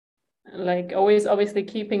always obviously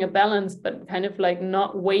keeping a balance, but kind of like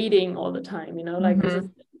not waiting all the time, like this is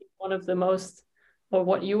one of the most, or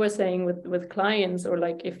what you were saying with clients, or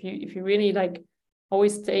like, if you really like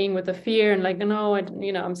always staying with the fear and like, no,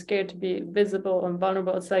 I'm scared to be visible and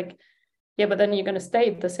vulnerable, it's like, but then you're going to stay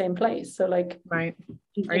at the same place. So like, right,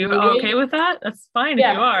 are you okay with that? That's fine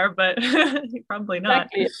if you are, but you're probably not.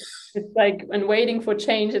 Exactly. It's like, when waiting for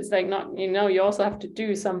change, it's like, not, you also have to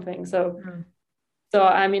do something. So So,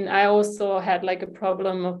 I mean, I also had like a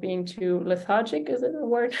problem of being too lethargic. Is it a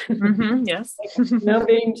word? Yes.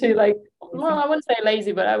 Being too like, well, I wouldn't say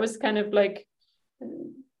lazy, but I was kind of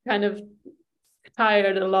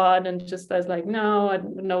tired a lot, and just I was like,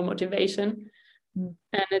 no motivation.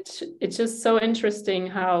 And it's just so interesting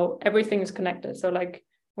how everything's connected. So like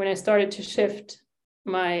when I started to shift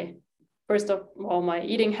my first of all my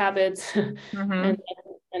eating habits, and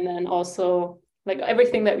then also like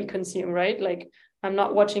everything that we consume, right? Like I'm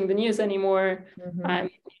not watching the news anymore.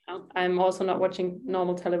 I'm also not watching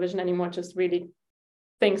normal television anymore, just really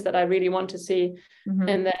things that I really want to see.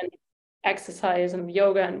 And then exercise and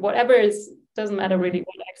yoga and whatever is, doesn't matter really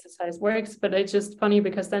what exercise works, but it's just funny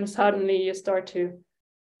because then suddenly you start to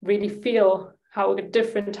really feel how a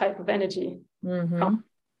different type of energy comes,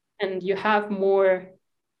 and you have more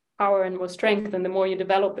power and more strength, and the more you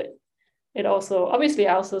develop it, it also, obviously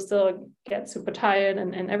I also still get super tired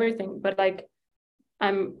and everything, but like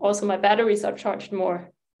I'm also, my batteries are charged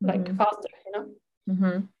more like faster,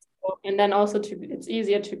 and then also it's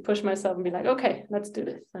easier to push myself and be like, okay, let's do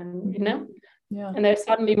this, and and there's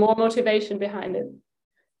suddenly more motivation behind it,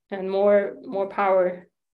 and more power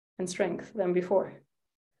and strength than before.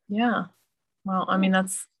 Yeah. Well, I mean,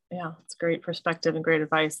 it's great perspective and great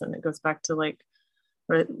advice. And it goes back to like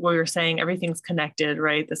what you're saying, everything's connected,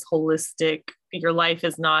 right? This holistic, your life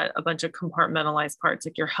is not a bunch of compartmentalized parts.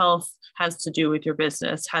 Like your health has to do with your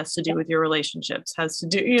business, has to do with your relationships, has to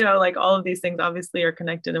do, like all of these things obviously are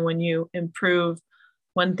connected. And when you improve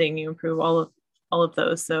one thing, you improve all of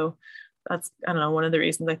those. So that's, I don't know, one of the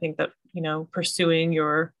reasons I think that, pursuing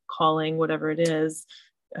your calling, whatever it is,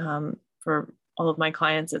 for all of my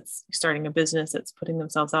clients, it's starting a business, it's putting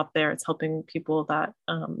themselves out there, it's helping people that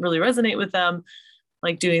really resonate with them.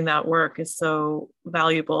 Like doing that work is so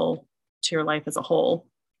valuable to your life as a whole.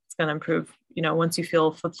 It's going to improve, once you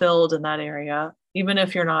feel fulfilled in that area, even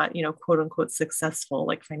if you're not, quote unquote, successful,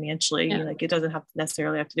 like financially, like it doesn't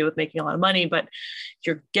necessarily have to do with making a lot of money, but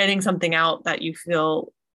you're getting something out that you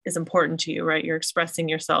feel is important to you, right? You're expressing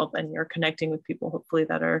yourself and you're connecting with people, hopefully,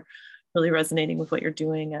 that are really resonating with what you're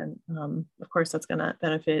doing. And of course, that's going to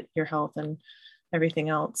benefit your health and everything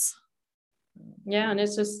else. Yeah, and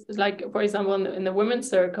it's just like, for example, in the women's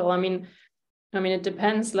circle, I mean, it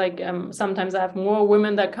depends. Like sometimes I have more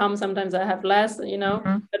women that come, sometimes I have less, but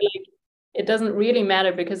like it doesn't really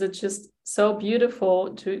matter, because it's just so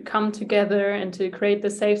beautiful to come together and to create the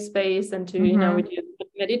safe space, and to we do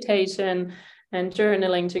meditation and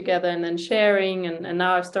journaling together, and then sharing, and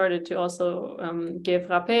now I've started to also give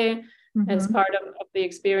rapé as part of the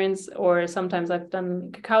experience, or sometimes I've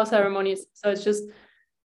done cacao ceremonies. So it's just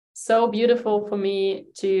so beautiful for me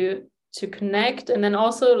to connect, and then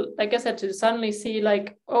also, like I said, to suddenly see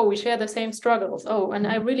like, oh, we share the same struggles, and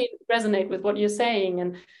I really resonate with what you're saying,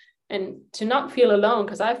 and to not feel alone,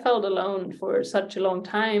 because I felt alone for such a long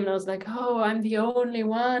time, and I was like, oh, I'm the only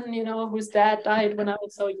one, whose dad died when I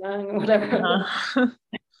was so young, or whatever.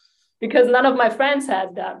 Because none of my friends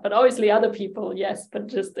had that, but obviously other people, yes, but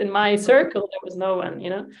just in my circle there was no one,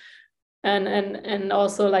 and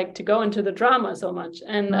also like to go into the drama so much,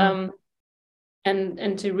 and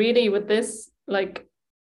to really, with this, like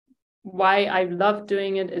why I love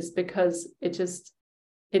doing it is because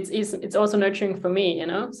it's also nurturing for me,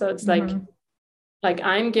 so it's like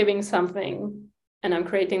I'm giving something and I'm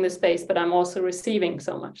creating the space, but I'm also receiving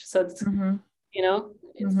so much, so it's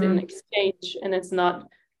it's an exchange, and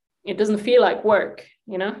it doesn't feel like work,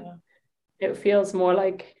 It feels more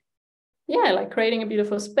like like creating a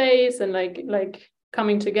beautiful space, and like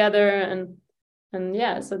coming together, and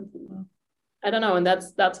so I don't know, and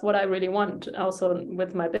that's what I really want also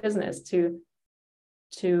with my business, to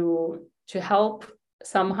help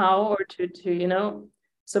somehow, or to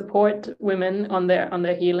support women on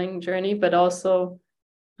their healing journey, but also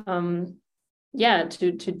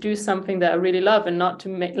to do something that I really love, and not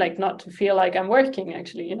to feel like I'm working,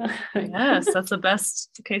 actually, Yes, that's the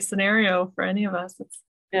best case scenario for any of us. It's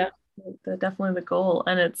definitely the goal.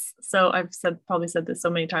 And it's so, I've probably said this so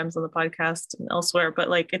many times on the podcast and elsewhere, but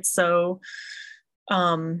like it's so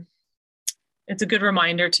it's a good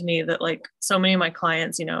reminder to me that like so many of my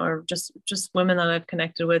clients, are just women that I've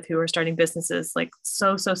connected with who are starting businesses, like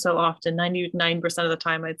so often, 99% of the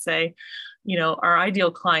time, I'd say, our ideal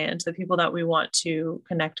client, the people that we want to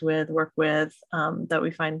connect with, work with, that we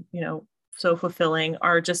find, so fulfilling,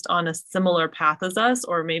 are just on a similar path as us,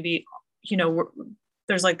 or maybe,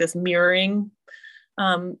 there's like this mirroring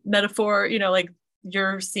metaphor, like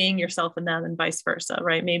you're seeing yourself in them and vice versa,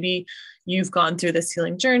 right? Maybe you've gone through this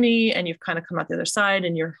healing journey and you've kind of come out the other side,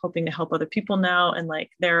 and you're hoping to help other people now, and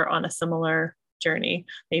like they're on a similar journey,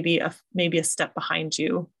 maybe a step behind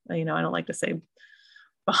you. I don't like to say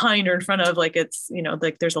behind or in front of, like it's,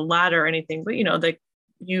 like there's a ladder or anything, but like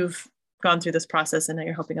you've gone through this process and now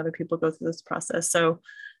you're helping other people go through this process. So,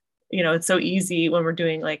 it's so easy when we're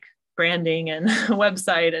doing like branding and a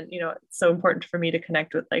website, and it's so important for me to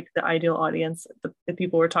connect with like the ideal audience, the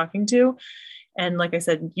people we're talking to. And like I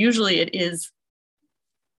said, usually it is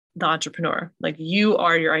the entrepreneur. Like you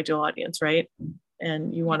are your ideal audience, right?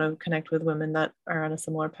 And you want to connect with women that are on a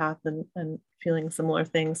similar path and feeling similar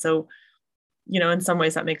things. So, in some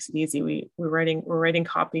ways that makes it easy. We're writing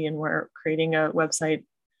copy, and we're creating a website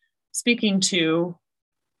speaking to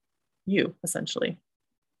you essentially,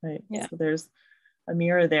 right? Yeah. So there's a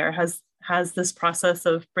mirror there. Has this process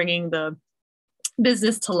of bringing the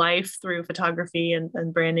business to life through photography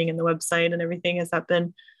and branding and the website and everything, has that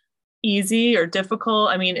been easy or difficult?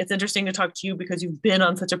 I mean, it's interesting to talk to you because you've been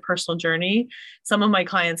on such a personal journey. Some of my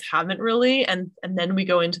clients haven't really, and then we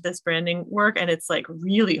go into this branding work and it's like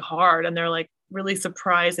really hard, and they're like really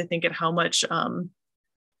surprised, I think, at how much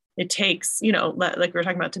it takes, like we were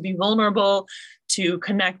talking about, to be vulnerable, to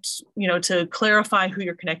connect, to clarify who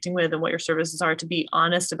you're connecting with and what your services are, to be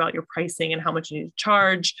honest about your pricing and how much you need to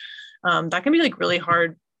charge. That can be like really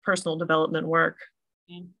hard personal development work.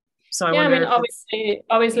 So I wonder.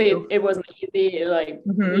 Obviously it wasn't easy, like,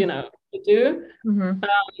 to do.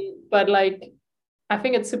 But like, I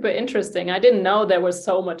think it's super interesting. I didn't know there was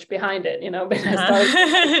so much behind it, but I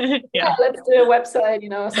started, let's do a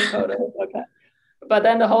website, some photos. Okay. But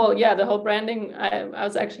then the whole branding, I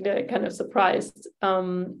was actually kind of surprised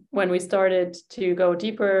when we started to go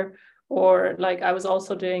deeper, or like I was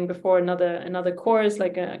also doing before another course,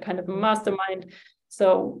 like a kind of a mastermind.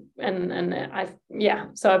 So,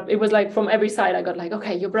 so it was like from every side, I got like,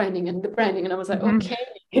 okay, you're branding and the branding. And I was like, okay,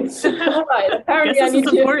 it's all right. Apparently I need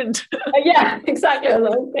to. Important. Yeah, exactly. I was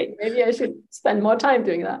like, okay, maybe I should spend more time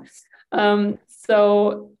doing that.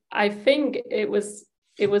 So I think it was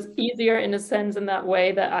easier in a sense, in that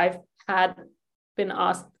way, that I've had been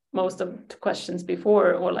asked most of the questions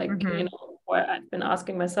before, or like, where I've been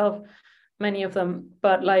asking myself many of them.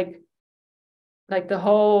 But like the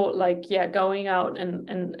whole, like, going out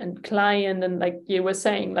and client, and like you were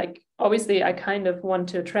saying, like, obviously I kind of want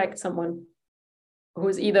to attract someone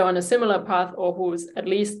who's either on a similar path or who's at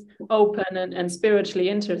least open and spiritually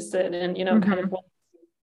interested, and, kind of want to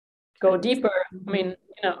go deeper. I mean,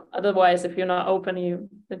 otherwise, if you're not open,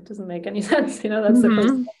 it doesn't make any sense. That's the first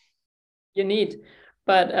thing you need.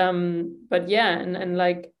 But yeah, and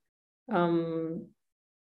like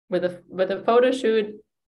with a photo shoot,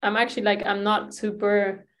 I'm actually like, I'm not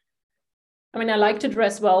super, I mean, I like to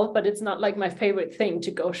dress well, but it's not like my favorite thing to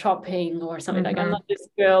go shopping or something. Like, I'm not this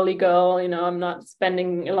girly girl, I'm not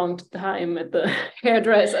spending a long time at the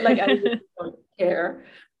hairdresser. Like, I really don't care.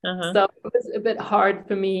 So it was a bit hard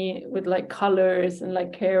for me with like colors and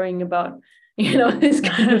like caring about, this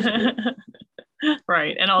kind of thing.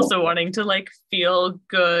 Right. And also wanting to like feel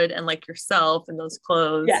good and like yourself in those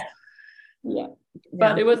clothes. Yeah.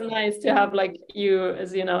 But it was nice to have like you,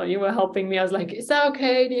 as you were helping me. I was like, is that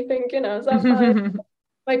okay? Do you think, is that fine?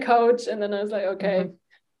 My coach. And then I was like, okay,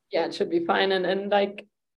 yeah, it should be fine. And like,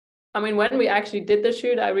 I mean, when we actually did the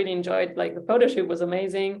shoot, I really enjoyed, like, the photo shoot was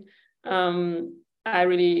amazing. I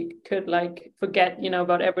really could like forget,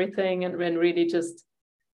 about everything and really just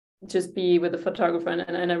be with the photographer,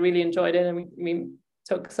 and I really enjoyed it. And we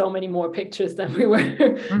took so many more pictures than we were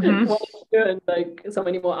and like so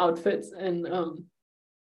many more outfits. And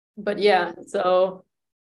but yeah, so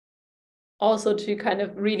also to kind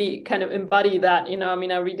of really kind of embody that, I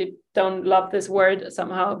mean, I really don't love this word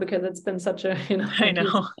somehow because it's been such a, I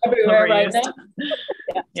know, everywhere right now.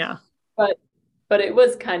 Yeah. But it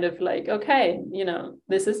was kind of like, okay,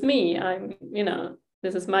 this is me. I'm,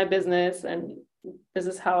 this is my business, and this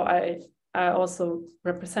is how I also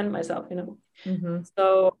represent myself,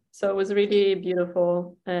 So it was really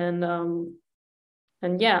beautiful. And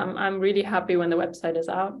yeah, I'm really happy when the website is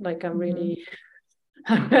out. Like, I'm really,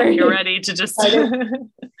 you're ready to just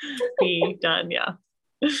be done. Yeah.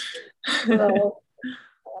 So,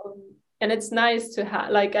 and it's nice to have,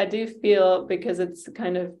 like, I do feel, because it's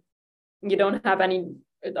kind of, you don't have any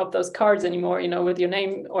of those cards anymore, with your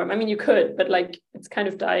name, or I mean, you could, but like, it's kind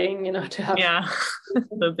of dying, to have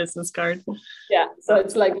the business card. Yeah, so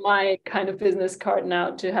it's like my kind of business card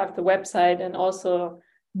now, to have the website, and also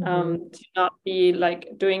to not be like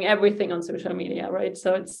doing everything on social media, right?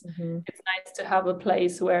 So it's nice to have a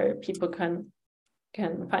place where people can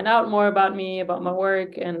find out more about me, about my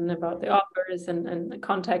work, and about the offers, and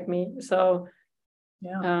contact me. So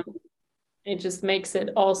it just makes it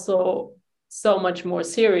also so much more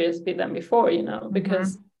serious than before,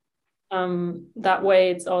 because that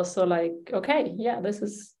way it's also like, okay, yeah, this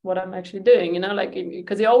is what I'm actually doing, like,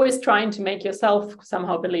 because you're always trying to make yourself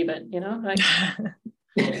somehow believe it, like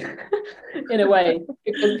in a way,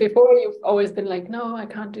 because before you've always been like, no, I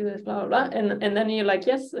can't do this, blah, blah, blah. And then you're like,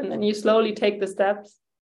 yes. And then you slowly take the steps.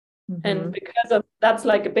 Mm-hmm. And because of that's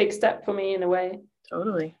like a big step for me in a way.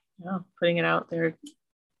 Totally. Yeah. Putting it out there.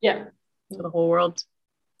 Yeah. To the whole world.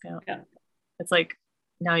 Yeah. Yeah. It's like,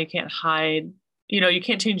 now you can't hide, you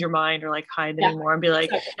can't change your mind or like hide anymore and be like,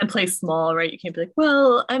 exactly. And play small, right? You can't be like,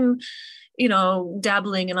 well, I'm,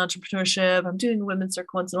 dabbling in entrepreneurship. I'm doing a women's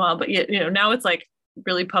circle once in a while, but now it's like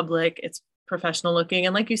really public. It's professional looking.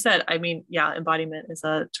 And like you said, I mean, yeah, embodiment is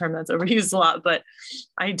a term that's overused a lot, but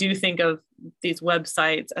I do think of these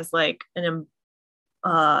websites as like an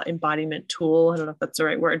embodiment tool. I don't know if that's the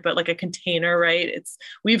right word, but like a container, right?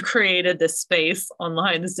 We've created this space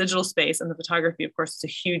online, this digital space, and the photography, of course, is a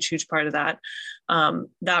huge, huge part of that.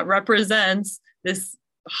 That represents this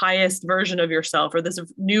highest version of yourself, or this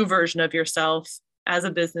new version of yourself as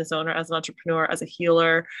a business owner, as an entrepreneur, as a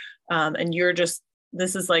healer. And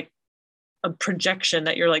this is like a projection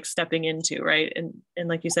that you're like stepping into, right? And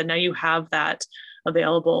like you said, now you have that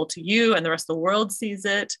available to you, and the rest of the world sees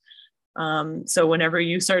it. So whenever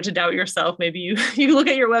you start to doubt yourself, maybe you look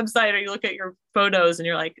at your website or you look at your photos and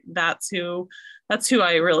you're like, that's who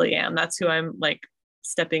I really am. That's who I'm like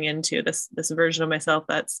stepping into, this version of myself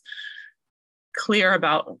that's clear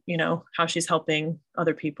about, how she's helping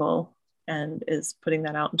other people and is putting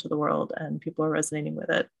that out into the world, and people are resonating with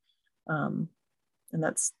it. And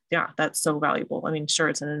that's so valuable. I mean, sure,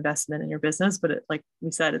 it's an investment in your business, but like we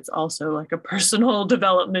said, it's also like a personal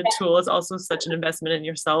development tool. It's also such an investment in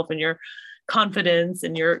yourself and your confidence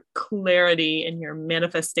and your clarity and your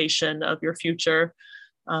manifestation of your future.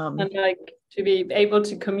 And like to be able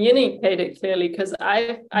to communicate it clearly, because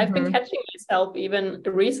I've been catching myself even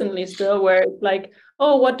recently still, where it's like,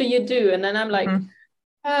 oh, what do you do? And then I'm like,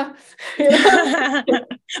 but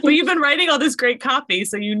you've been writing all this great copy,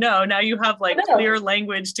 so now you have like clear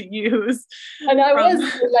language to use. And I was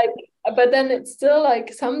like, but then it's still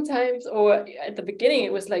like sometimes, or at the beginning,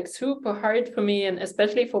 it was like super hard for me, and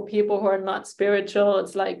especially for people who are not spiritual.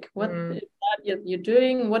 It's like, what is that you're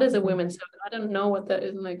doing? What is a women's circle? I don't know what that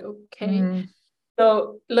is. I'm like, okay.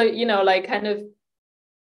 So like, like kind of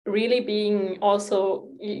really being also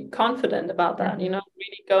confident about that, really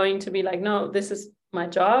going to be like, no, this is my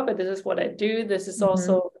job, and this is what I do. This is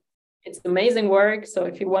also, it's amazing work. So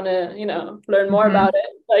if you want to, learn more about it,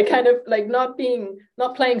 like kind of like not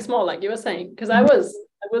playing small, like you were saying, because I was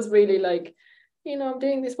really like, I'm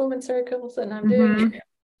doing these women's circles and I'm doing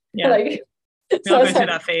like, so I went through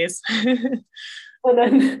that phase.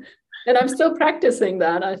 and I'm still practicing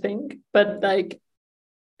that, I think, but like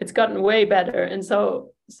it's gotten way better. And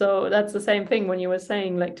so that's the same thing when you were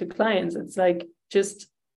saying like to clients, it's like, just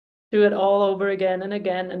do it all over again and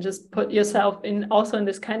again, and just put yourself in also in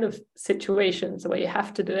this kind of situations where you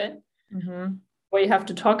have to do it, where you have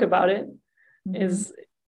to talk about it, is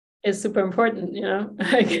super important,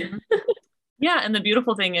 like yeah. And the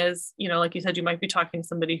beautiful thing is, like you said, you might be talking to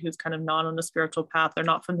somebody who's kind of not on a spiritual path. They're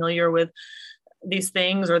not familiar with these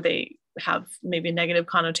things, or they have maybe a negative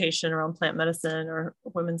connotation around plant medicine or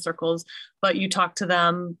women's circles, but you talk to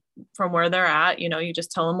them from where they're at, you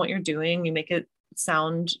just tell them what you're doing, you make it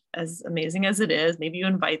sound as amazing as it is. Maybe you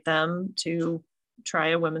invite them to try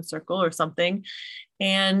a women's circle or something,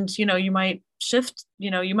 and you might shift,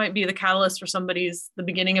 you might be the catalyst for the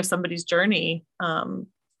beginning of somebody's journey.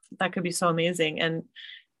 That could be so amazing.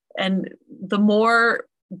 And the more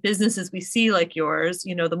businesses we see like yours,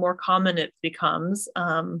 the more common it becomes,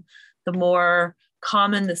 the more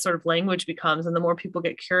common this sort of language becomes, and the more people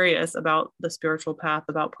get curious about the spiritual path,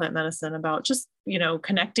 about plant medicine, about just,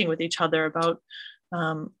 connecting with each other, about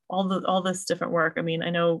all this different work. I mean, I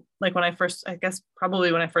know like when I first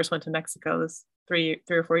went to Mexico, this 3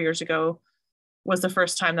 or 4 years ago, was the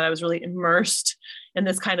first time that I was really immersed in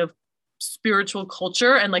this kind of spiritual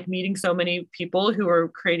culture, and like meeting so many people who are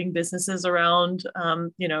creating businesses around,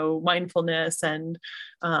 mindfulness and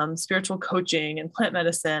spiritual coaching and plant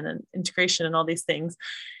medicine and integration and all these things.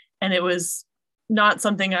 And it was not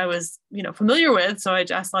something I was, familiar with. So I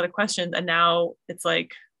asked a lot of questions, and now it's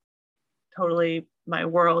like totally my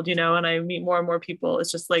world, and I meet more and more people.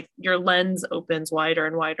 It's just like your lens opens wider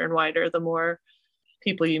and wider and wider. The more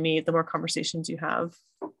people you meet, the more conversations you have.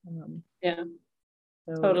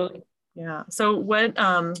 Totally. Yeah. So what,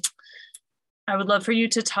 I would love for you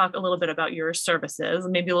to talk a little bit about your services,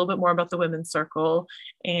 maybe a little bit more about the Women's Circle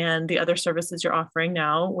and the other services you're offering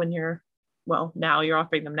now now you're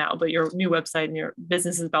offering them now, but your new website and your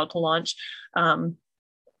business is about to launch,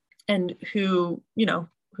 and who,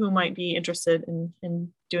 who might be interested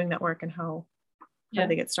in doing that work, and how do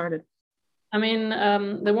they get started? I mean,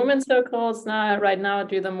 the women's circles right now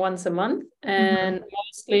do them once a month, and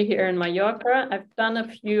mostly here in Mallorca. I've done a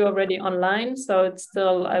few already online, so it's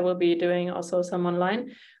still, I will be doing also some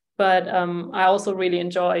online. But I also really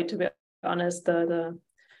enjoy, to be honest, the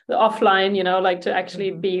offline, you know, like to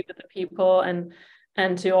actually be with the people,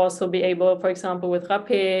 and to also be able, for example, with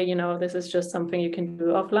Rapé, you know, this is just something you can do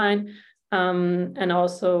offline. And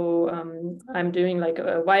also I'm doing like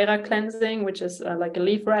a Waira cleansing, which is like a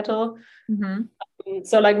leaf rattle.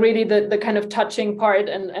 So like really the kind of touching part,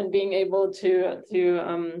 and being able to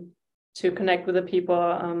connect with the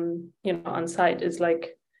people you know, on site is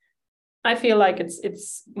like, I feel like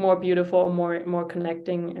it's more beautiful, more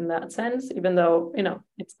connecting in that sense, even though, you know,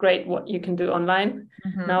 it's great what you can do online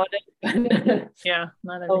nowadays. Yeah,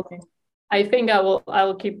 not everything. I think I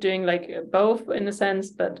will keep doing like both in a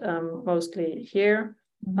sense, but mostly here.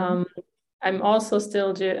 I'm also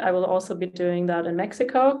I will also be doing that in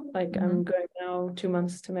Mexico. Like I'm going now 2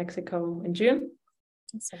 months to Mexico in June.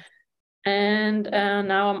 Awesome. And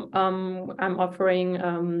now I'm offering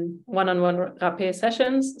one-on-one rapé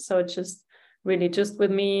sessions. So it's just really just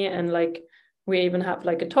with me, and like we even have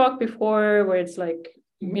like a talk before where it's like,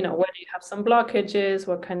 you know, where do you have some blockages,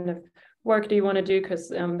 what kind of work do you want to do, because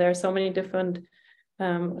there are so many different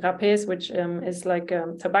rapés, which is like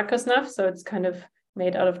tobacco snuff, so it's kind of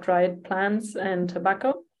made out of dried plants and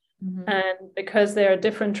tobacco. And because there are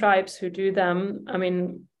different tribes who do them, I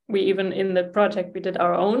mean, we even in the project we did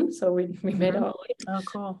our own, so we made our own. Oh,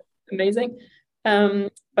 cool. Amazing.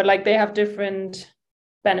 But like they have different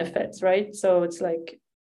benefits, right? So it's like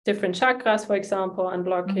different chakras, for example,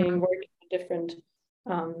 unblocking, working with different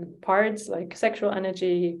parts like sexual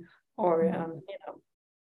energy, or you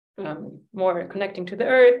know, more connecting to the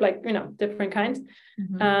earth, like, you know, different kinds.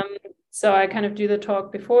 So I kind of do the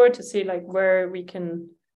talk before to see like where we can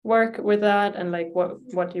work with that, and like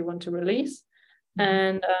what you want to release,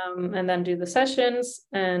 and then do the sessions,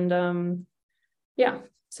 and yeah,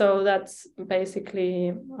 so that's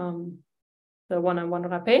basically the one-on-one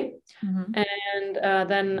rapé. And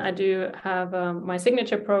then I do have my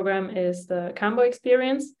signature program is the Cambo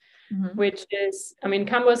experience, which is, I mean,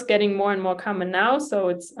 Cambo is getting more and more common now, so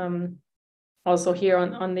it's also here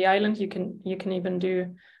on the island you can even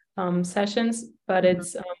do sessions, but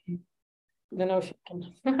it's I don't know if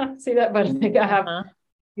you can see that, but like I have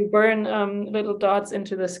you burn little dots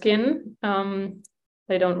into the skin.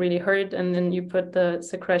 They don't really hurt, and then you put the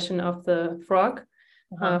secretion of the frog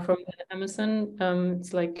from the Amazon.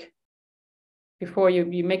 It's like before you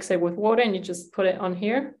mix it with water, and you just put it on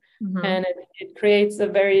here, and it creates a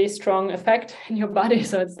very strong effect in your body.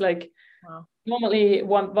 So it's like normally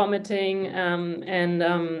vomiting, and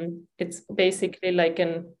it's basically like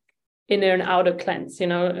an inner and outer cleanse. You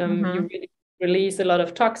know, you really release a lot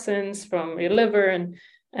of toxins from your liver and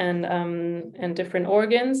different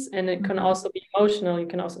organs, and it can also be emotional. You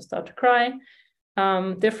can also start to cry.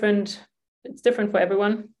 It's different for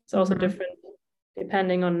everyone. It's also different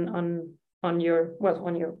depending on your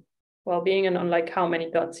well-being, and on like how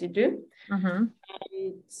many dots you do.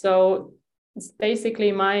 So it's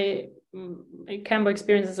basically my Cambo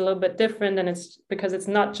experience is a little bit different, and it's because it's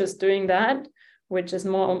not just doing that, which is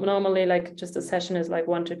more normally like just a session is like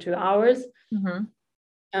 1 to 2 hours.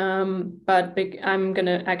 But I'm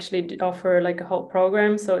gonna actually offer like a whole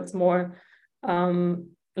program, so it's more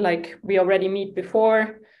like we already meet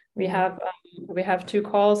before. We have 2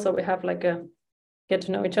 calls, so we have like a get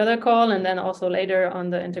to know each other call, and then also later on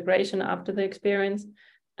the integration after the experience,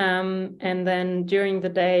 and then during the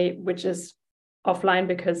day, which is offline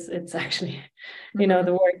because it's actually you know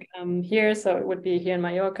the work here, so it would be here in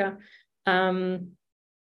Mallorca,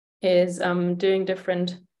 is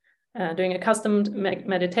doing a custom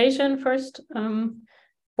meditation first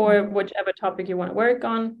for whichever topic you want to work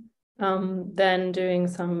on, then doing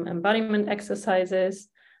some embodiment exercises,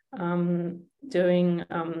 doing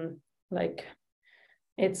like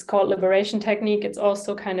it's called liberation technique. It's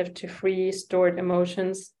also kind of to free stored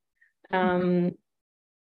emotions.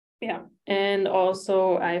 Yeah, and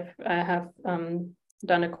also I have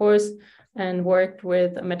done a course and worked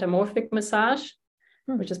with a metamorphic massage,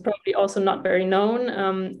 which is probably also not very known.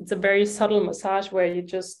 It's a very subtle massage where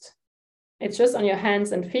it's just on your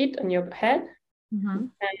hands and feet and your head,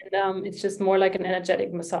 and it's just more like an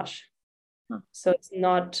energetic massage. So it's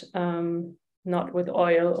not with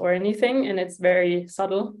oil or anything, and it's very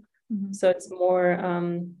subtle. So it's more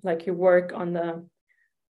like you work on the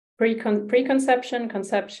preconception,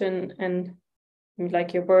 conception, and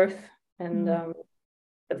like your birth, and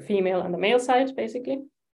the female and the male side, basically.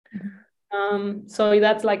 So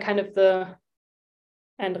that's like kind of the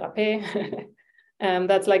and rapé.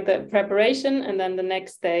 That's like the preparation, and then the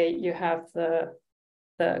next day you have the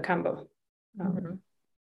kambo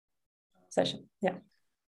session. Yeah.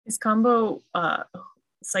 Is kambo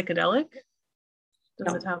psychedelic?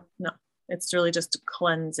 Does No. it have no? It's really just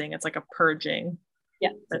cleansing. It's like a purging.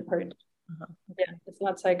 Yeah, it's a purge. Yeah, it's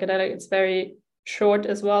not psychedelic. It's very short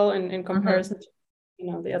as well in comparison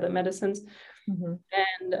to the other medicines.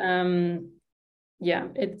 And yeah,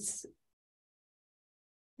 it's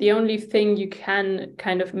the only thing you can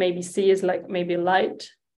kind of maybe see is like maybe light,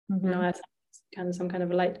 as kind of some kind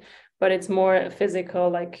of light, but it's more physical.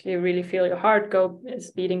 Like you really feel your heart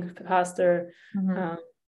is beating faster.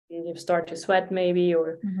 You start to sweat maybe,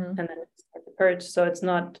 and then it start to purge. So it's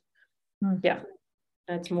not,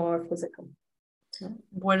 it's more physical.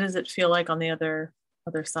 What does it feel like on the other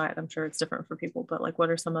side? I'm sure it's different for people, but like, what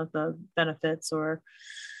are some of the benefits or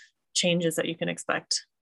changes that you can expect?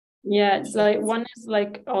 Yeah, it's like one is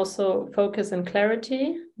like also focus and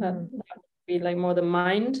clarity. That would be like more the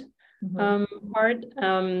mind part.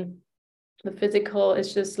 The physical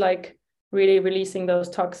is just like really releasing those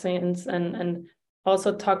toxins and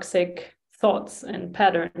also toxic thoughts and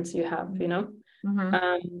patterns you have,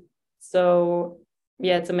 so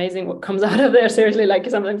yeah, it's amazing what comes out of there. Seriously, like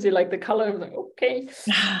sometimes you like the color, I'm like, okay,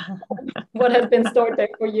 what has been stored there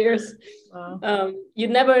for years. Wow. You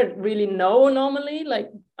never really know normally.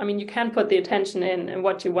 Like, I mean, you can put the attention in and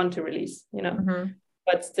what you want to release,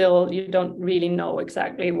 but still you don't really know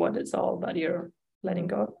exactly what it's all that you're letting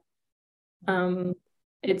go.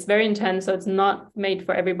 It's very intense, so it's not made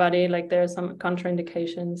for everybody. Like there are some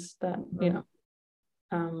contraindications that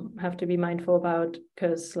have to be mindful about,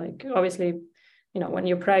 because like obviously when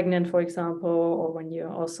you're pregnant, for example, or when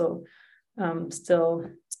you're also still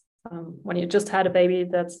when you just had a baby,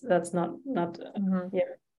 that's not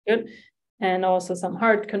good. And also some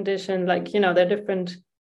heart condition, like there are different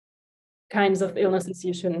kinds of illnesses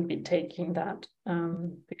you shouldn't be taking that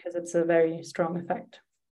because it's a very strong effect.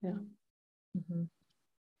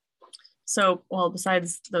 So, well,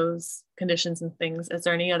 besides those conditions and things, is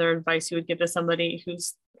there any other advice you would give to somebody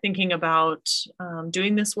who's thinking about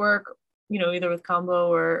doing this work, either with kambo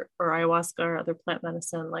or ayahuasca or other plant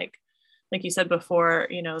medicine? Like you said before,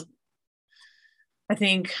 I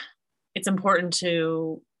think it's important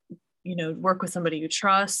to, work with somebody you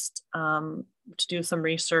trust, to do some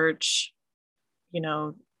research.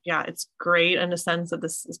 It's great in a sense that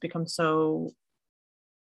this has become so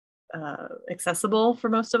accessible for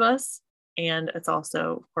most of us. And it's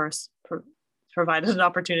also, of course, provided an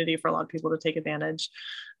opportunity for a lot of people to take advantage.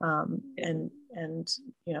 And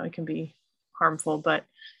it can be harmful, but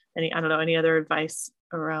any other advice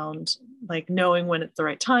around like knowing when it's the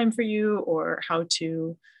right time for you, or how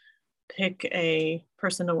to pick a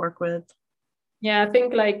person to work with? Yeah, I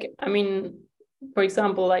think for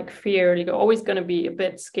example, like fear, you're always going to be a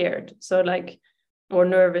bit scared. So or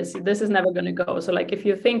nervous, this is never going to go. So like if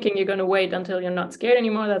you're thinking you're going to wait until you're not scared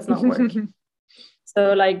anymore, that's not working.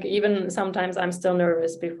 So like even sometimes I'm still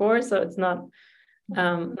nervous before, so it's not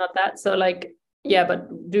that. So like, yeah,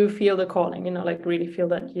 but do feel the calling, like really feel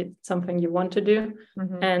that it's something you want to do.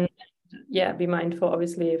 And yeah, be mindful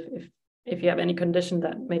obviously if you have any condition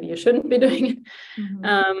that maybe you shouldn't be doing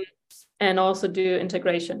it. And also do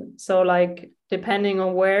integration. So like depending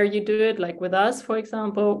on where you do it, like with us, for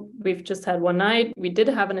example, we've just had one night. We did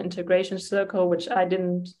have an integration circle, which I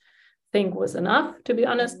didn't think was enough, to be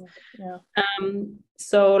honest.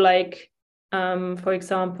 So like, for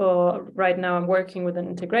example, right now I'm working with an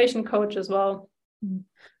integration coach as well.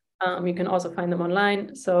 You can also find them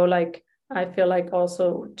online. So like, I feel like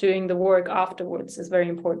also doing the work afterwards is very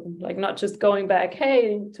important. Like not just going back,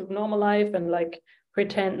 hey, to normal life and like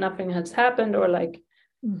pretend nothing has happened, or like,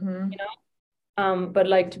 but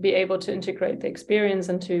like to be able to integrate the experience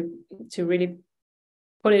and to really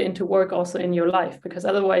put it into work also in your life, because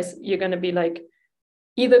otherwise you're going to be like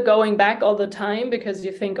either going back all the time because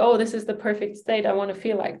you think, oh, this is the perfect state, I want to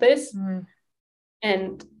feel like this,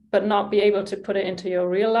 but not be able to put it into your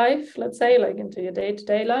real life, let's say, like into your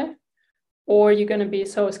day-to-day life. Or you're going to be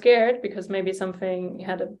so scared because maybe something you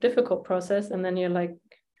had a difficult process, and then you're like,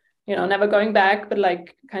 never going back, but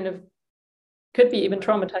like kind of could be even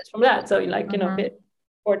traumatized from that. So like, bit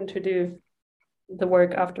important to do the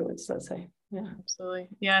work afterwards, let's say. Yeah, absolutely.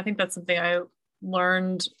 Yeah, I think that's something I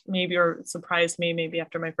learned maybe, or surprised me maybe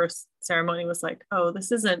after my first ceremony, was like, oh,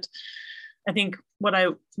 this isn't, I think what I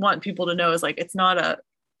want people to know is like, it's not a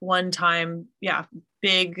one-time,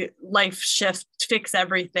 big life shift, fix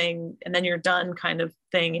everything, and then you're done kind of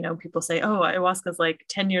thing. People say, oh, ayahuasca is like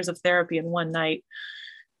 10 years of therapy in one night.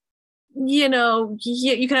 You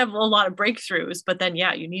can have a lot of breakthroughs, but then,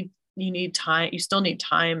 you need you need time, you still need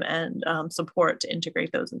time and support to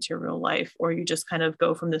integrate those into your real life, or you just kind of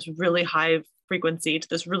go from this really high frequency to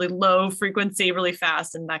this really low frequency really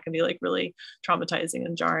fast, and that can be like really traumatizing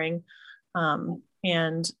and jarring.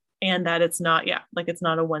 And that it's not, like it's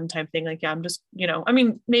not a one-time thing. Like, I'm just, I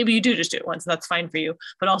mean, maybe you do just do it once and that's fine for you,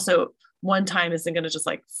 but also one time isn't going to just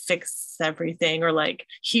like fix everything or like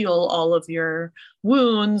heal all of your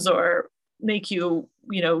wounds or make you,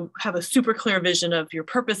 have a super clear vision of your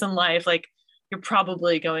purpose in life. Like, you're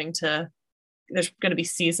probably there's going to be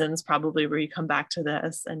seasons probably where you come back to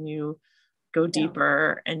this and you go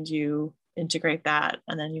deeper and you integrate that,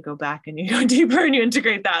 and then you go back and you go deeper and you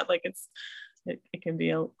integrate that. Like it can be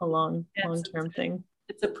a long-term thing.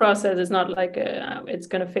 It's a process. It's not like it's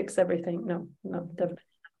going to fix everything. No, definitely.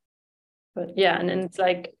 But and it's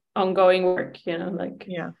like ongoing work, like.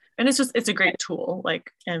 Yeah. And it's a great tool,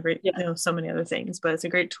 like, and so many other things, but it's a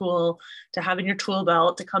great tool to have in your tool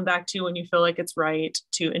belt to come back to when you feel like it's right,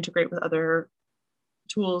 to integrate with other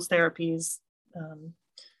tools, therapies,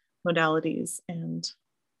 modalities, and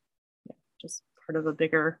just part of a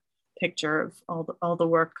bigger picture of all the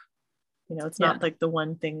work. It's not like the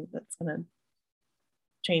one thing that's going to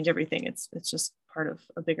change everything. It's just part of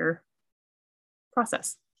a bigger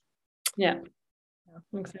process. Yeah,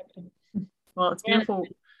 exactly. Well, it's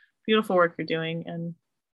beautiful work you're doing. And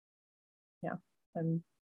I'm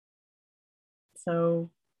so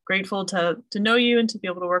grateful to know you and to be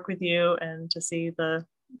able to work with you and to see the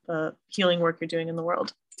healing work you're doing in the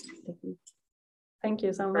world. Thank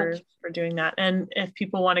you so much for doing that. And if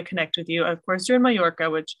people want to connect with you, of course, you're in Mallorca,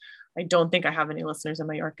 which I don't think I have any listeners in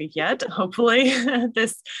Mallorca yet. Hopefully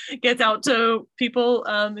this gets out to people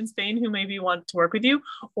in Spain who maybe want to work with you,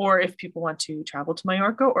 or if people want to travel to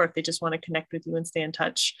Mallorca, or if they just want to connect with you and stay in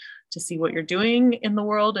touch to see what you're doing in the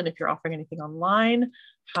world. And if you're offering anything online,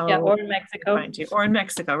 or in Mexico. Find you. Or in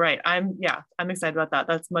Mexico, right. I'm excited about that.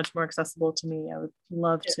 That's much more accessible to me. I would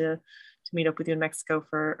love to meet up with you in Mexico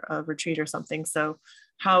for a retreat or something. So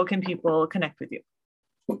how can people connect with you?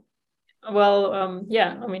 Well, on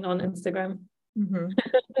Instagram.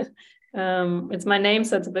 Mm-hmm. It's my name,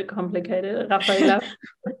 so it's a bit complicated. Raphaela.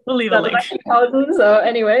 We'll leave a link. So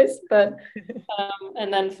anyways, but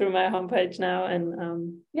and then through my homepage now,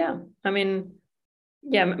 and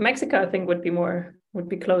Mexico I think would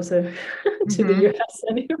be closer to the US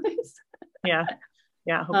anyways.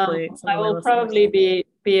 Hopefully I will probably be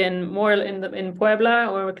in Puebla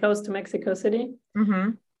or close to Mexico City.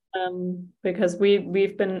 Mm-hmm. Because we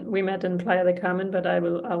met in Playa del Carmen, but I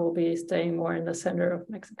will be staying more in the center of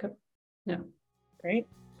Mexico. Yeah. Great.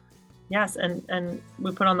 Yes, and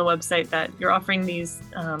we put on the website that you're offering these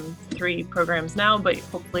 3 programs now, but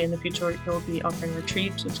hopefully in the future you'll be offering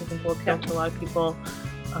retreats, which I think will appeal to a lot of people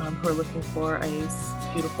who are looking for a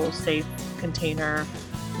beautiful, safe container,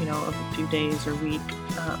 of a few days or week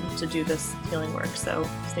to do this healing work. So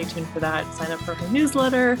stay tuned for that. Sign up for her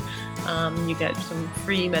newsletter. You get some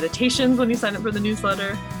free meditations when you sign up for the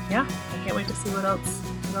newsletter. I can't wait to see what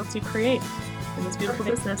else you create in this beautiful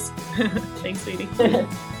business. Thanks, sweetie.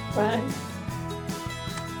 Bye.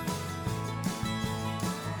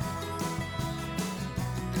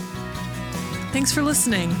 Thanks for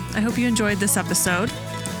listening. I hope you enjoyed this episode.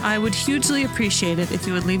 I would hugely appreciate it if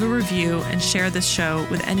you would leave a review and share this show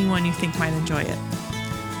with anyone you think might enjoy it.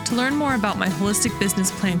 To learn more about my Holistic Business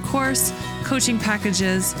Plan course, coaching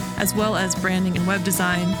packages, as well as branding and web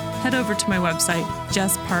design, head over to my website,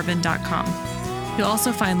 jessparvin.com. You'll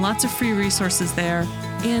also find lots of free resources there,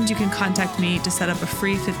 and you can contact me to set up a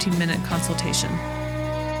free 15-minute consultation.